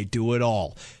kidding. They do it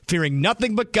all. Fearing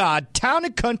nothing but God, Town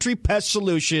 & Country Pest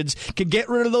Solutions can get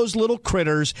rid of those little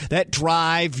critters that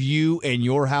drive you and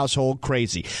your household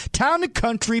crazy. Town &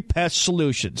 Country Pest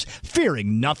Solutions,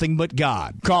 fearing nothing but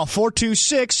God. Call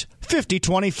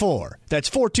 426-5024. That's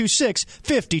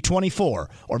 426-5024.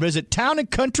 Or visit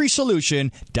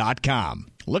townandcountrysolution.com.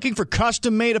 Looking for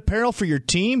custom-made apparel for your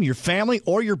team, your family,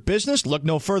 or your business? Look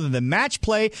no further than Match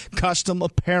Play Custom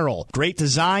Apparel. Great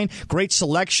design, great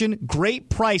selection, great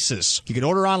prices. You can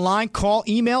order online, call,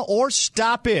 email, or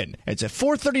stop in. It's at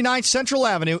 439 Central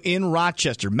Avenue in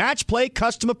Rochester. Match Play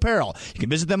Custom Apparel. You can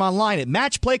visit them online at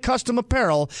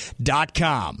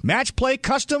matchplaycustomapparel.com.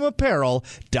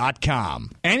 matchplaycustomapparel.com.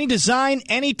 Any design,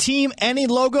 any team, any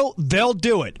logo, they'll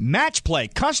do it.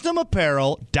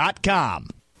 matchplaycustomapparel.com.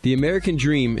 The American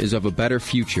dream is of a better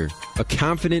future, a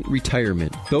confident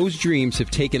retirement. Those dreams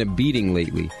have taken a beating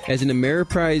lately. As an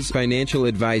Ameriprise financial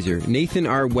advisor, Nathan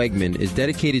R. Wegman is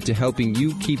dedicated to helping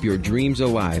you keep your dreams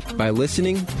alive by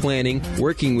listening, planning,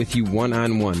 working with you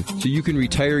one-on-one so you can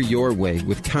retire your way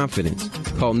with confidence.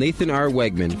 Call Nathan R.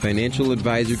 Wegman, financial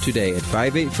advisor, today at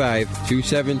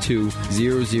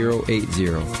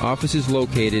 585-272-0080. Office is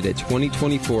located at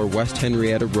 2024 West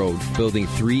Henrietta Road, Building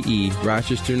 3E,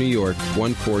 Rochester, New York,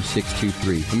 14623.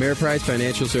 Ameriprise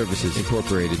Financial Services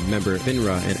Incorporated, member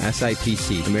FINRA and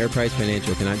SIPC. Ameriprise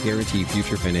Financial cannot guarantee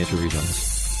future financial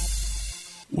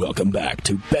results. Welcome back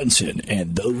to Benson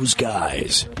and Those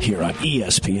Guys here on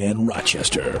ESPN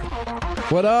Rochester.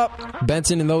 What up?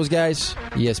 Benson and Those Guys,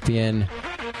 ESPN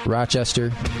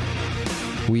Rochester.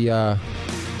 We were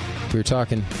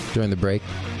talking during the break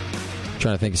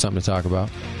trying to think of something to talk about.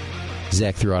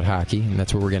 Zach threw out hockey, and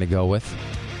that's what we're going to go with.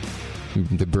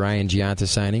 The Brian Giunta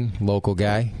signing, local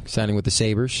guy, signing with the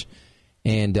Sabres.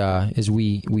 And as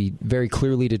we very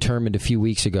clearly determined a few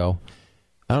weeks ago,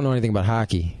 I don't know anything about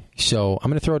hockey, so I'm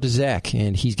going to throw it to Zach,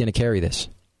 and he's going to carry this.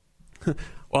 Well,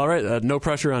 all right, no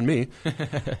pressure on me.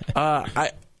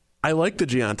 I like the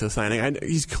Giunta signing.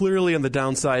 He's clearly on the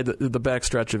downside, the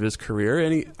backstretch of his career,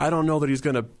 and I don't know that he's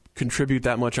going to contribute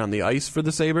that much on the ice for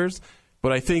the Sabres,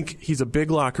 but I think he's a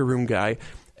big locker room guy.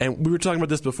 And we were talking about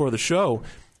this before the show,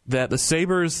 that the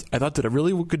Sabres, I thought, did a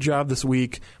really good job this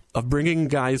week of bringing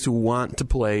guys who want to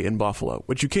play in Buffalo,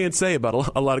 which you can't say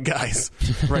about a lot of guys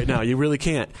right now. You really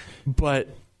can't. But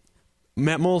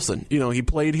Matt Moulson, he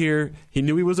played here. He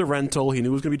knew he was a rental. He knew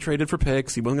he was going to be traded for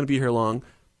picks. He wasn't going to be here long.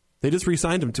 They just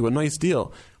re-signed him to a nice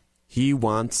deal. He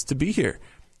wants to be here.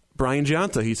 Brian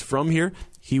Giunta, he's from here.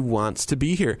 He wants to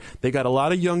be here. They got a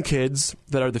lot of young kids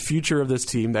that are the future of this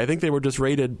team. I think they were just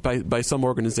rated by some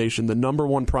organization the number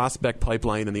one prospect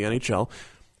pipeline in the NHL.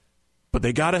 But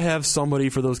they got to have somebody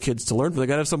for those kids to learn from. They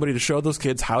got to have somebody to show those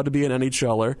kids how to be an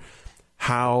NHLer,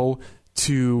 how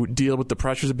to deal with the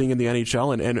pressures of being in the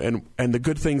NHL and the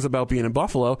good things about being in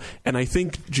Buffalo. And I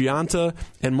think Giunta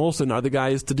and Moulson are the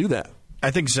guys to do that. I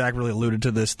think Zach really alluded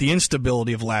to this. The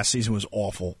instability of last season was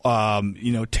awful.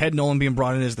 Ted Nolan being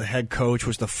brought in as the head coach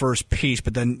was the first piece,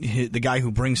 but then the guy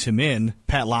who brings him in,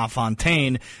 Pat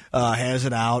LaFontaine, has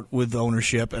it out with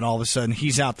ownership, and all of a sudden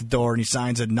he's out the door and he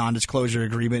signs a non-disclosure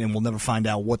agreement, and we'll never find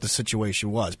out what the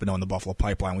situation was. But knowing the Buffalo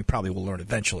pipeline, we probably will learn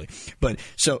eventually. But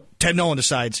so Ted Nolan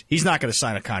decides he's not going to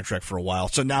sign a contract for a while,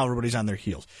 so now everybody's on their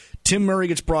heels. Tim Murray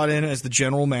gets brought in as the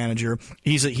general manager.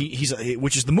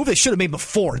 Which is the move they should have made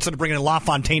before, instead of bringing in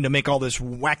LaFontaine to make all this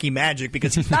wacky magic,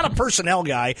 because he's not a personnel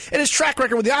guy. And his track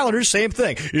record with the Islanders, same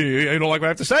thing. You don't like what I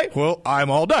have to say? Well, I'm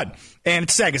all done. And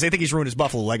it's sad because they think he's ruined his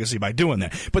Buffalo legacy by doing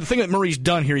that. But the thing that Murray's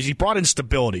done here is he brought in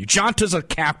stability. Giunta's a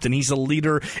captain. He's a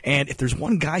leader. And if there's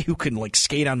one guy who can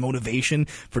skate on motivation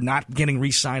for not getting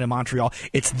re-signed in Montreal,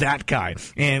 it's that guy.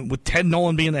 And with Ted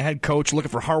Nolan being the head coach,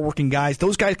 looking for hardworking guys,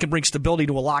 those guys can bring stability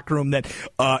to a locker room that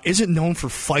isn't known for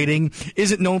fighting,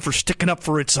 isn't known for sticking up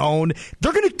for its own.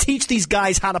 They're going to teach these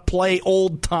guys how to play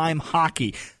old-time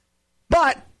hockey.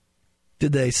 But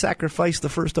did they sacrifice the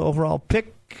first overall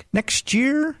pick next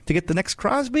year to get the next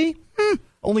Crosby?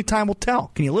 Only time will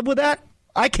tell. Can you live with that?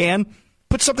 I can.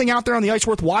 Put something out there on the ice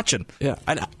worth watching. Yeah,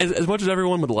 and as much as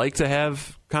everyone would like to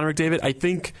have Connor McDavid, I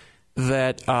think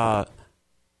that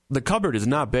the cupboard is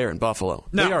not bare in Buffalo.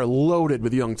 No. They are loaded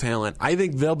with young talent. I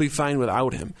think they'll be fine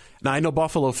without him. Now, I know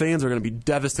Buffalo fans are going to be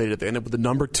devastated if they end up with the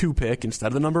number 2 pick instead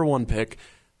of the number 1 pick,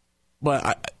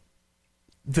 but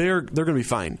they're going to be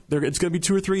fine. It's going to be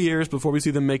 2 or 3 years before we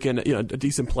see them making a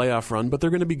decent playoff run, but they're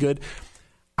going to be good.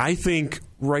 I think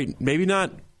maybe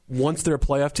not once they're a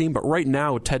playoff team, but right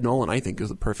now Ted Nolan, I think, is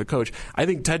the perfect coach. I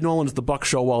think Ted Nolan is the Buck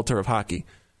Showalter of hockey.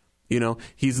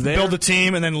 He's there. Build a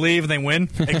team and then leave and they win.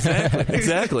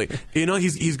 Exactly.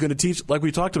 He's going to teach, like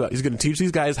we talked about, he's going to teach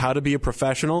these guys how to be a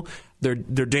professional, their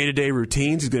day-to-day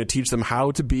routines. He's going to teach them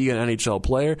how to be an NHL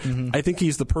player. Mm-hmm. I think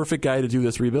he's the perfect guy to do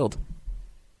this rebuild.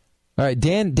 All right,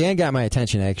 Dan got my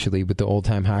attention, actually, with the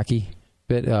old-time hockey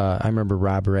bit. I remember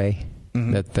Rob Ray.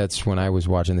 Mm-hmm. That's when I was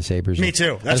watching the Sabres. Me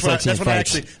too. That's when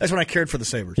I cared for the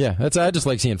Sabres. Yeah, I just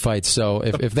like seeing fights. So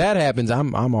if that happens,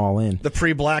 I'm all in. The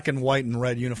pre-black and white and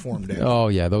red uniform days. Oh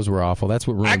yeah, those were awful. That's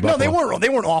what ruined Buffalo. No, they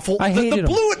weren't awful. I hated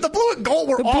the blue and gold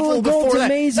were awful before that.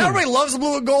 Amazing. Everybody loves the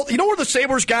blue and gold. You know where the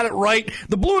Sabres got it right?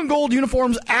 The blue and gold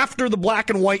uniforms after the black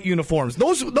and white uniforms.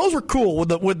 Those were cool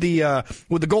with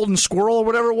the golden squirrel or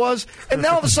whatever it was. And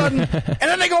then all of a sudden, and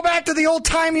then they go back to the old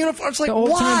time uniforms. Like,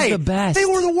 why? The best. They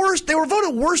were the worst. They were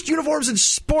voted worst uniforms in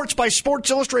sports by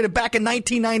Sports Illustrated back in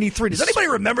 1993. Does anybody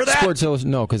remember that? Sports Illustrated?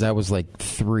 No, because I was like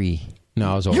 3.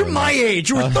 No, I was older. You're my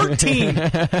age. You were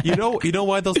 13. You know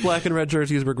why those black and red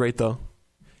jerseys were great, though?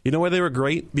 You know why they were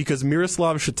great? Because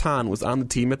Miroslav Shatan was on the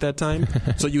team at that time.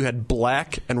 So you had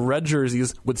black and red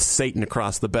jerseys with Satan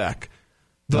across the back.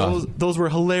 Those were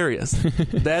hilarious.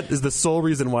 That is the sole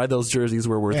reason why those jerseys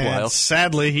were worthwhile. And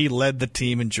sadly, he led the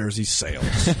team in jersey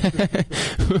sales.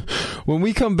 When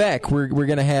we come back, we're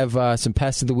going to have some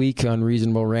Pest of the Week,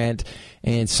 Unreasonable Rant,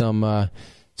 and some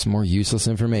more useless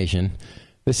information.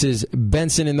 This is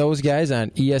Benson and Those Guys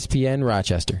on ESPN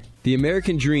Rochester. The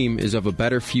American dream is of a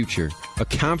better future, a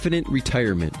confident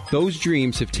retirement. Those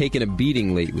dreams have taken a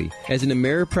beating lately. As an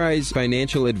Ameriprise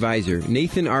financial advisor,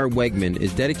 Nathan R. Wegman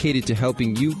is dedicated to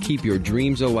helping you keep your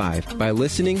dreams alive by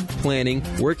listening, planning,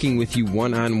 working with you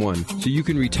one-on-one so you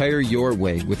can retire your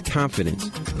way with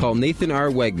confidence. Call Nathan R.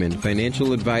 Wegman,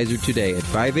 financial advisor, today at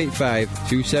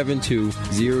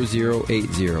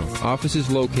 585-272-0080. Office is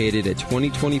located at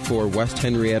 2024 West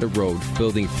Henrietta Road,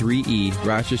 Building 3E,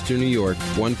 Rochester, New York,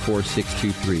 14623.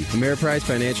 Ameriprise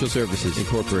Financial Services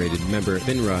Incorporated, member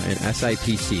FINRA and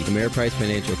SIPC. Ameriprise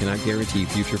Financial cannot guarantee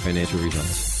future financial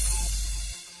results.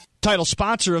 Title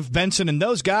sponsor of Benson and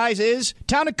Those Guys is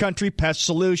Town & Country Pest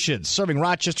Solutions, serving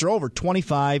Rochester over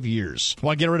 25 years.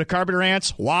 Want to get rid of carpenter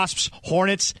ants, wasps,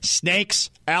 hornets, snakes,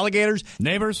 alligators,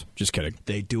 neighbors? Just kidding.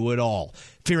 They do it all.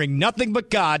 Fearing nothing but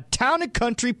God, Town &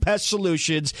 Country Pest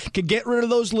Solutions can get rid of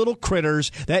those little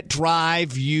critters that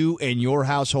drive you and your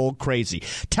household crazy.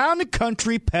 Town &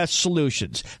 Country Pest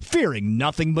Solutions, fearing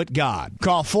nothing but God.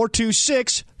 Call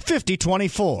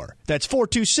 426-5024. That's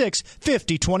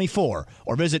 426-5024.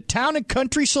 Or visit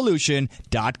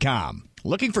townandcountrysolution.com.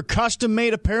 Looking for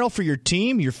custom-made apparel for your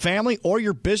team, your family, or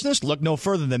your business? Look no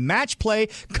further than Match Play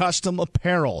Custom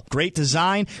Apparel. Great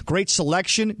design, great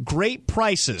selection, great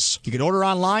prices. You can order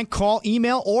online, call,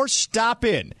 email, or stop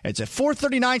in. It's at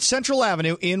 439 Central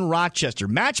Avenue in Rochester.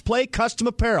 Match Play Custom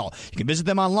Apparel. You can visit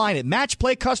them online at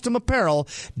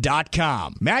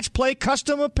matchplaycustomapparel.com.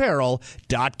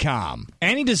 matchplaycustomapparel.com.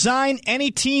 Any design, any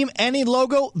team, any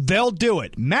logo, they'll do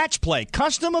it.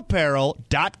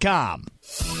 matchplaycustomapparel.com.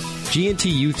 G&T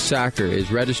Youth Soccer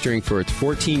is registering for its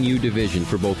 14U division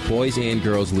for both boys and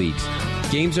girls leagues.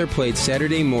 Games are played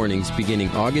Saturday mornings beginning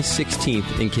August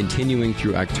 16th and continuing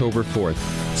through October 4th.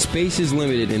 Space is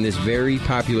limited in this very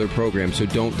popular program, so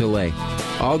don't delay.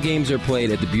 All games are played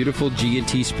at the beautiful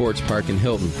G&T Sports Park in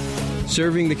Hilton.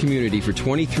 Serving the community for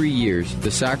 23 years,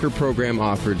 the soccer program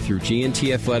offered through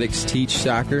G&T Athletics teach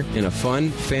soccer in a fun,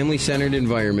 family-centered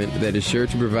environment that is sure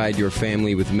to provide your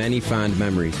family with many fond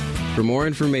memories. For more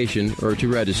information or to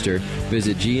register,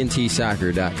 visit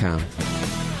gntsoccer.com.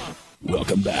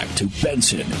 Welcome back to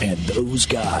Benson and Those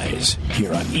Guys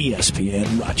here on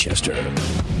ESPN Rochester.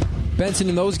 Benson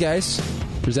and Those Guys,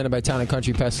 presented by Town &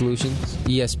 Country Pest Solutions,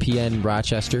 ESPN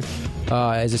Rochester.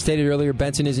 As I stated earlier,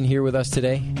 Benson isn't here with us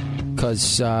today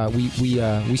because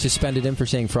we suspended him for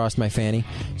saying "Frost my fanny,"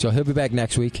 so he'll be back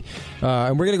next week.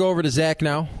 And we're going to go over to Zach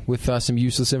now with some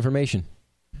useless information.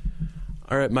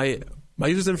 All right, my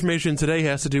useless information today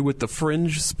has to do with the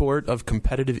fringe sport of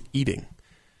competitive eating.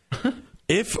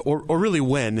 If, or really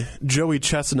when, Joey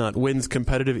Chestnut wins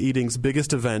competitive eating's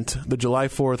biggest event, the July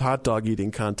 4th hot dog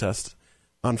eating contest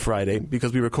on Friday,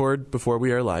 because we record before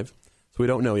we are live, so we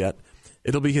don't know yet,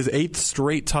 it'll be his 8th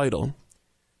straight title.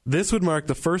 This would mark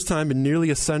the first time in nearly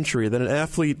a century that an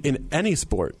athlete in any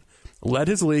sport led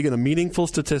his league in a meaningful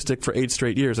statistic for 8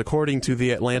 straight years, according to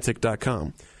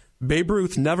TheAtlantic.com. Babe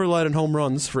Ruth never led in home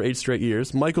runs for 8 straight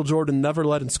years. Michael Jordan never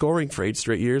led in scoring for 8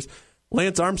 straight years.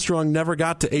 Lance Armstrong never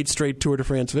got to 8 straight Tour de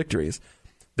France victories.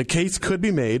 The case could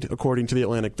be made, according to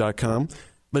TheAtlantic.com,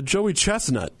 that Joey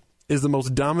Chestnut is the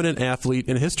most dominant athlete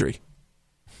in history.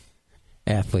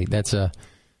 Athlete, that's a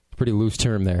pretty loose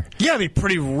term there. You gotta be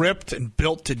pretty ripped and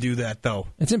built to do that, though.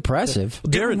 It's impressive.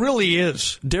 Darren, it really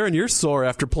is. Darren, you're sore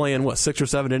after playing, 6 or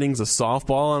 7 innings of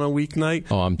softball on a weeknight?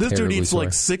 Oh, I'm This dude terribly eats sore. like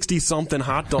 60-something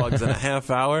hot dogs in a half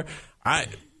hour.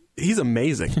 He's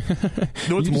amazing. You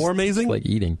know what's more amazing? Like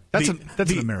eating. That's an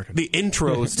American. The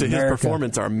intros to his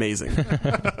performance are amazing. All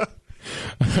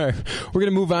right, we're going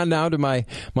to move on now to my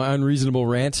unreasonable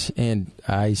rant, and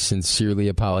I sincerely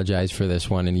apologize for this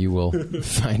one, and you will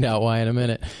find out why in a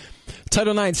minute.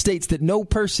 Title IX states that no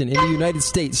person in the United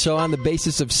States shall on the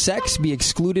basis of sex be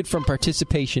excluded from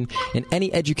participation in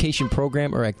any education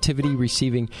program or activity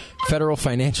receiving federal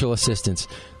financial assistance.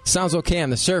 Sounds okay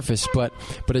on the surface, but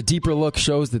a deeper look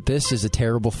shows that this is a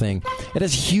terrible thing. It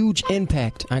has huge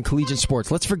impact on collegiate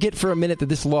sports. Let's forget for a minute that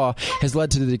this law has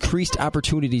led to the decreased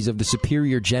opportunities of the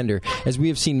superior gender, as we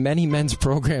have seen many men's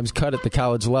programs cut at the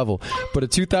college level. But a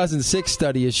 2006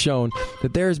 study has shown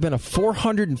that there has been a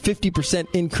 450%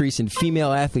 increase in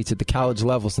female athletes at the college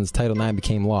level since Title IX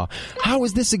became law. How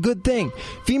is this a good thing?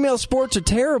 Female sports are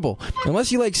terrible.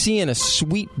 Unless you like seeing a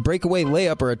sweet breakaway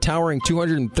layup or a towering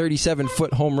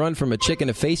 237-foot home run from a chick in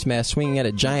a face mask swinging at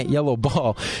a giant yellow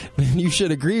ball, then you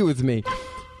should agree with me.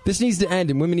 This needs to end,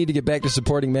 and women need to get back to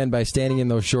supporting men by standing in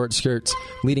those short skirts,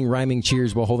 leading rhyming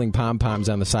cheers while holding pom-poms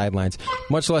on the sidelines.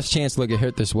 Much less chance they'll get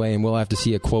hurt this way, and we'll have to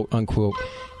see a quote-unquote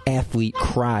athlete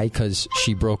cry because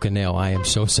she broke a nail. I am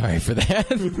so sorry for that.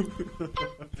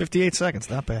 58 seconds,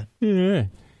 not bad. Yeah.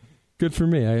 Good for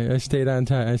me. I stayed on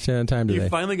time. I stayed on time today. You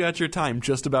finally got your time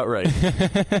just about right.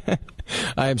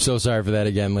 I am so sorry for that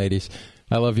again, ladies.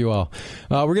 I love you all.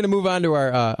 We're going to move on to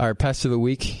our pest of the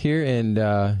week here.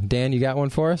 And Dan, you got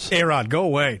one for us? A-Rod, go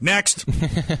away. Next.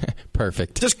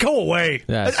 Perfect. Just go away.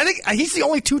 Yes. I think he's the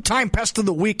only two-time pest of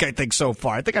the week, I think, so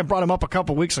far. I think I brought him up a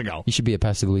couple weeks ago. You should be a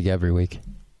pest of the week every week.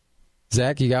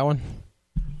 Zach, you got one?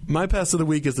 My pest of the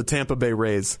week is the Tampa Bay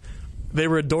Rays. They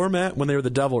were a doormat when they were the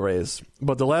Devil Rays,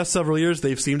 but the last several years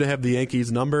they've seemed to have the Yankees'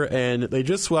 number, and they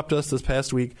just swept us this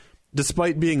past week,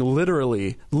 despite being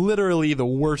literally the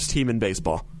worst team in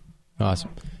baseball. Awesome.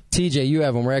 TJ, you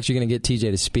have one. We're actually going to get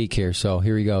TJ to speak here, so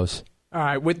here he goes. All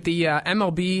right, with the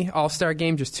MLB All-Star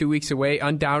Game just 2 weeks away,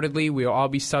 undoubtedly we will all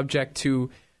be subject to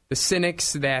the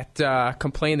cynics that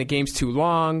complain the game's too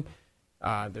long,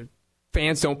 the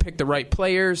fans don't pick the right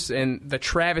players, and the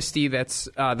travesty that's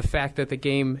the fact that the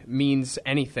game means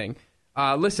anything.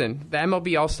 Listen, the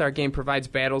MLB All-Star Game provides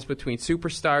battles between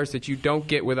superstars that you don't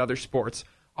get with other sports.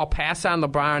 I'll pass on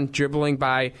LeBron dribbling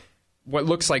by what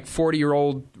looks like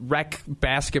 40-year-old rec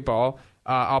basketball.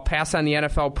 I'll pass on the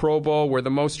NFL Pro Bowl where the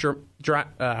most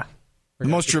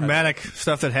dramatic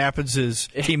stuff that happens is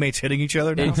teammates hitting each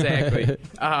other now. Exactly.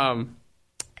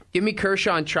 Give me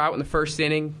Kershaw and Trout in the first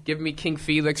inning. Give me King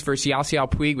Felix versus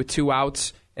Yasiel Puig with 2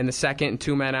 outs in the second and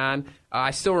 2 men on.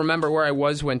 I still remember where I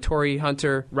was when Torrey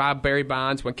Hunter robbed Barry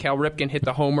Bonds, when Cal Ripken hit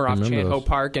the homer off Chan-Ho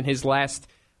Park in his last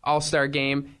All-Star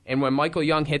game, and when Michael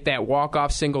Young hit that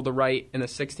walk-off single to right in the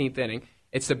 16th inning.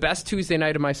 It's the best Tuesday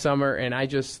night of my summer, and I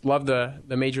just love the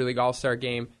Major League All-Star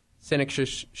Game. Cynics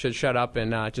should shut up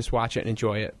and just watch it and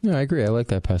enjoy it. Yeah, I agree. I like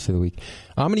that pest of the week.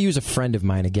 I'm going to use a friend of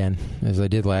mine again, as I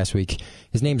did last week.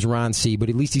 His name's Ron C., but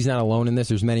at least he's not alone in this.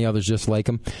 There's many others just like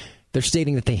him. They're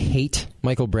stating that they hate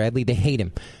Michael Bradley. They hate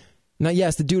him. Now,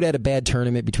 yes, the dude had a bad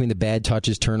tournament between the bad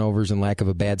touches, turnovers, and lack of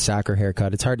a bad soccer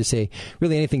haircut. It's hard to say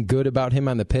really anything good about him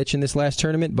on the pitch in this last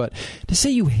tournament, but to say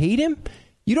you hate him?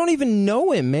 You don't even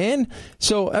know him, man.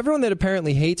 So everyone that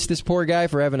apparently hates this poor guy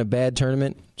for having a bad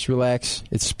tournament, just relax.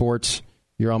 It's sports.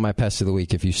 You're on my pest of the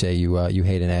week if you say you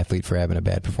hate an athlete for having a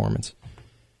bad performance.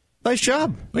 Nice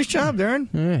job. Nice job, Darren.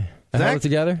 Yeah. I held it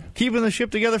together. Keeping the ship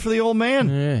together for the old man.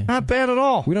 Yeah. Not bad at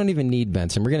all. We don't even need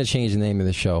Benson. We're going to change the name of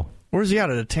the show. Where's he at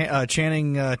a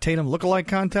Channing Tatum lookalike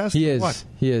contest? He is. What?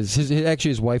 He is.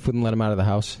 His wife wouldn't let him out of the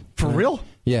house. For real?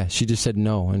 Yeah, she just said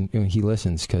no, and he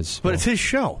listens because. But it's his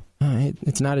show.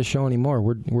 It's not his show anymore.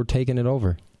 We're taking it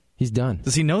over. He's done.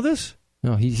 Does he know this?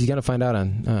 No, he's going to find out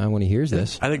on when he hears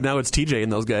this. I think now it's TJ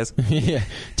and those guys. Yeah,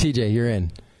 TJ, you're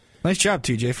in. Nice job,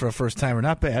 TJ, for a first timer.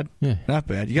 Not bad. Yeah. Not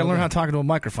bad. You got to learn how to talk into a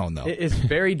microphone, though. It's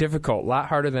very difficult, a lot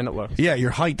harder than it looks. Yeah, your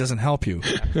height doesn't help you.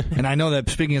 And I know that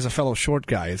speaking as a fellow short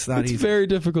guy, it's not easy. It's very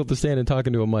difficult to stand and talk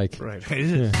into a mic. Right. It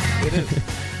is. Yeah. It is.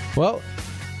 Well,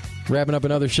 wrapping up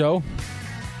another show.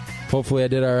 Hopefully I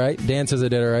did all right. Dan says I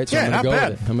did all right, so I'm going to go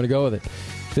with it. I'm going to go with it.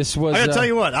 This was. I got to tell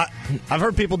you what. I've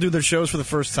heard people do their shows for the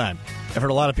first time. I've heard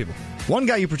a lot of people. One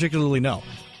guy you particularly know.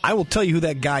 I will tell you who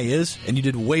that guy is, and you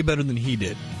did way better than he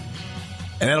did.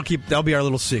 And that'll be our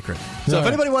little secret. So if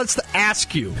anybody wants to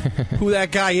ask you who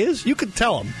that guy is, you can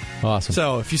tell him. Awesome.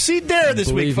 So if you see Darren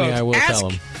this week, folks, I will ask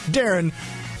tell him. Darren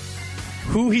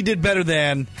who he did better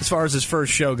than as far as his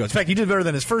first show goes. In fact, he did better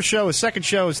than his first show, his second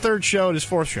show, his third show, and his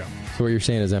fourth show. So what you're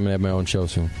saying is I'm going to have my own show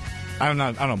soon. I don't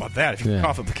know about that. If you can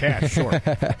cough up the cash, sure. All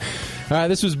right,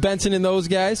 this was Benson and those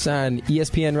guys on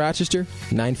ESPN Rochester,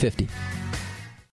 950.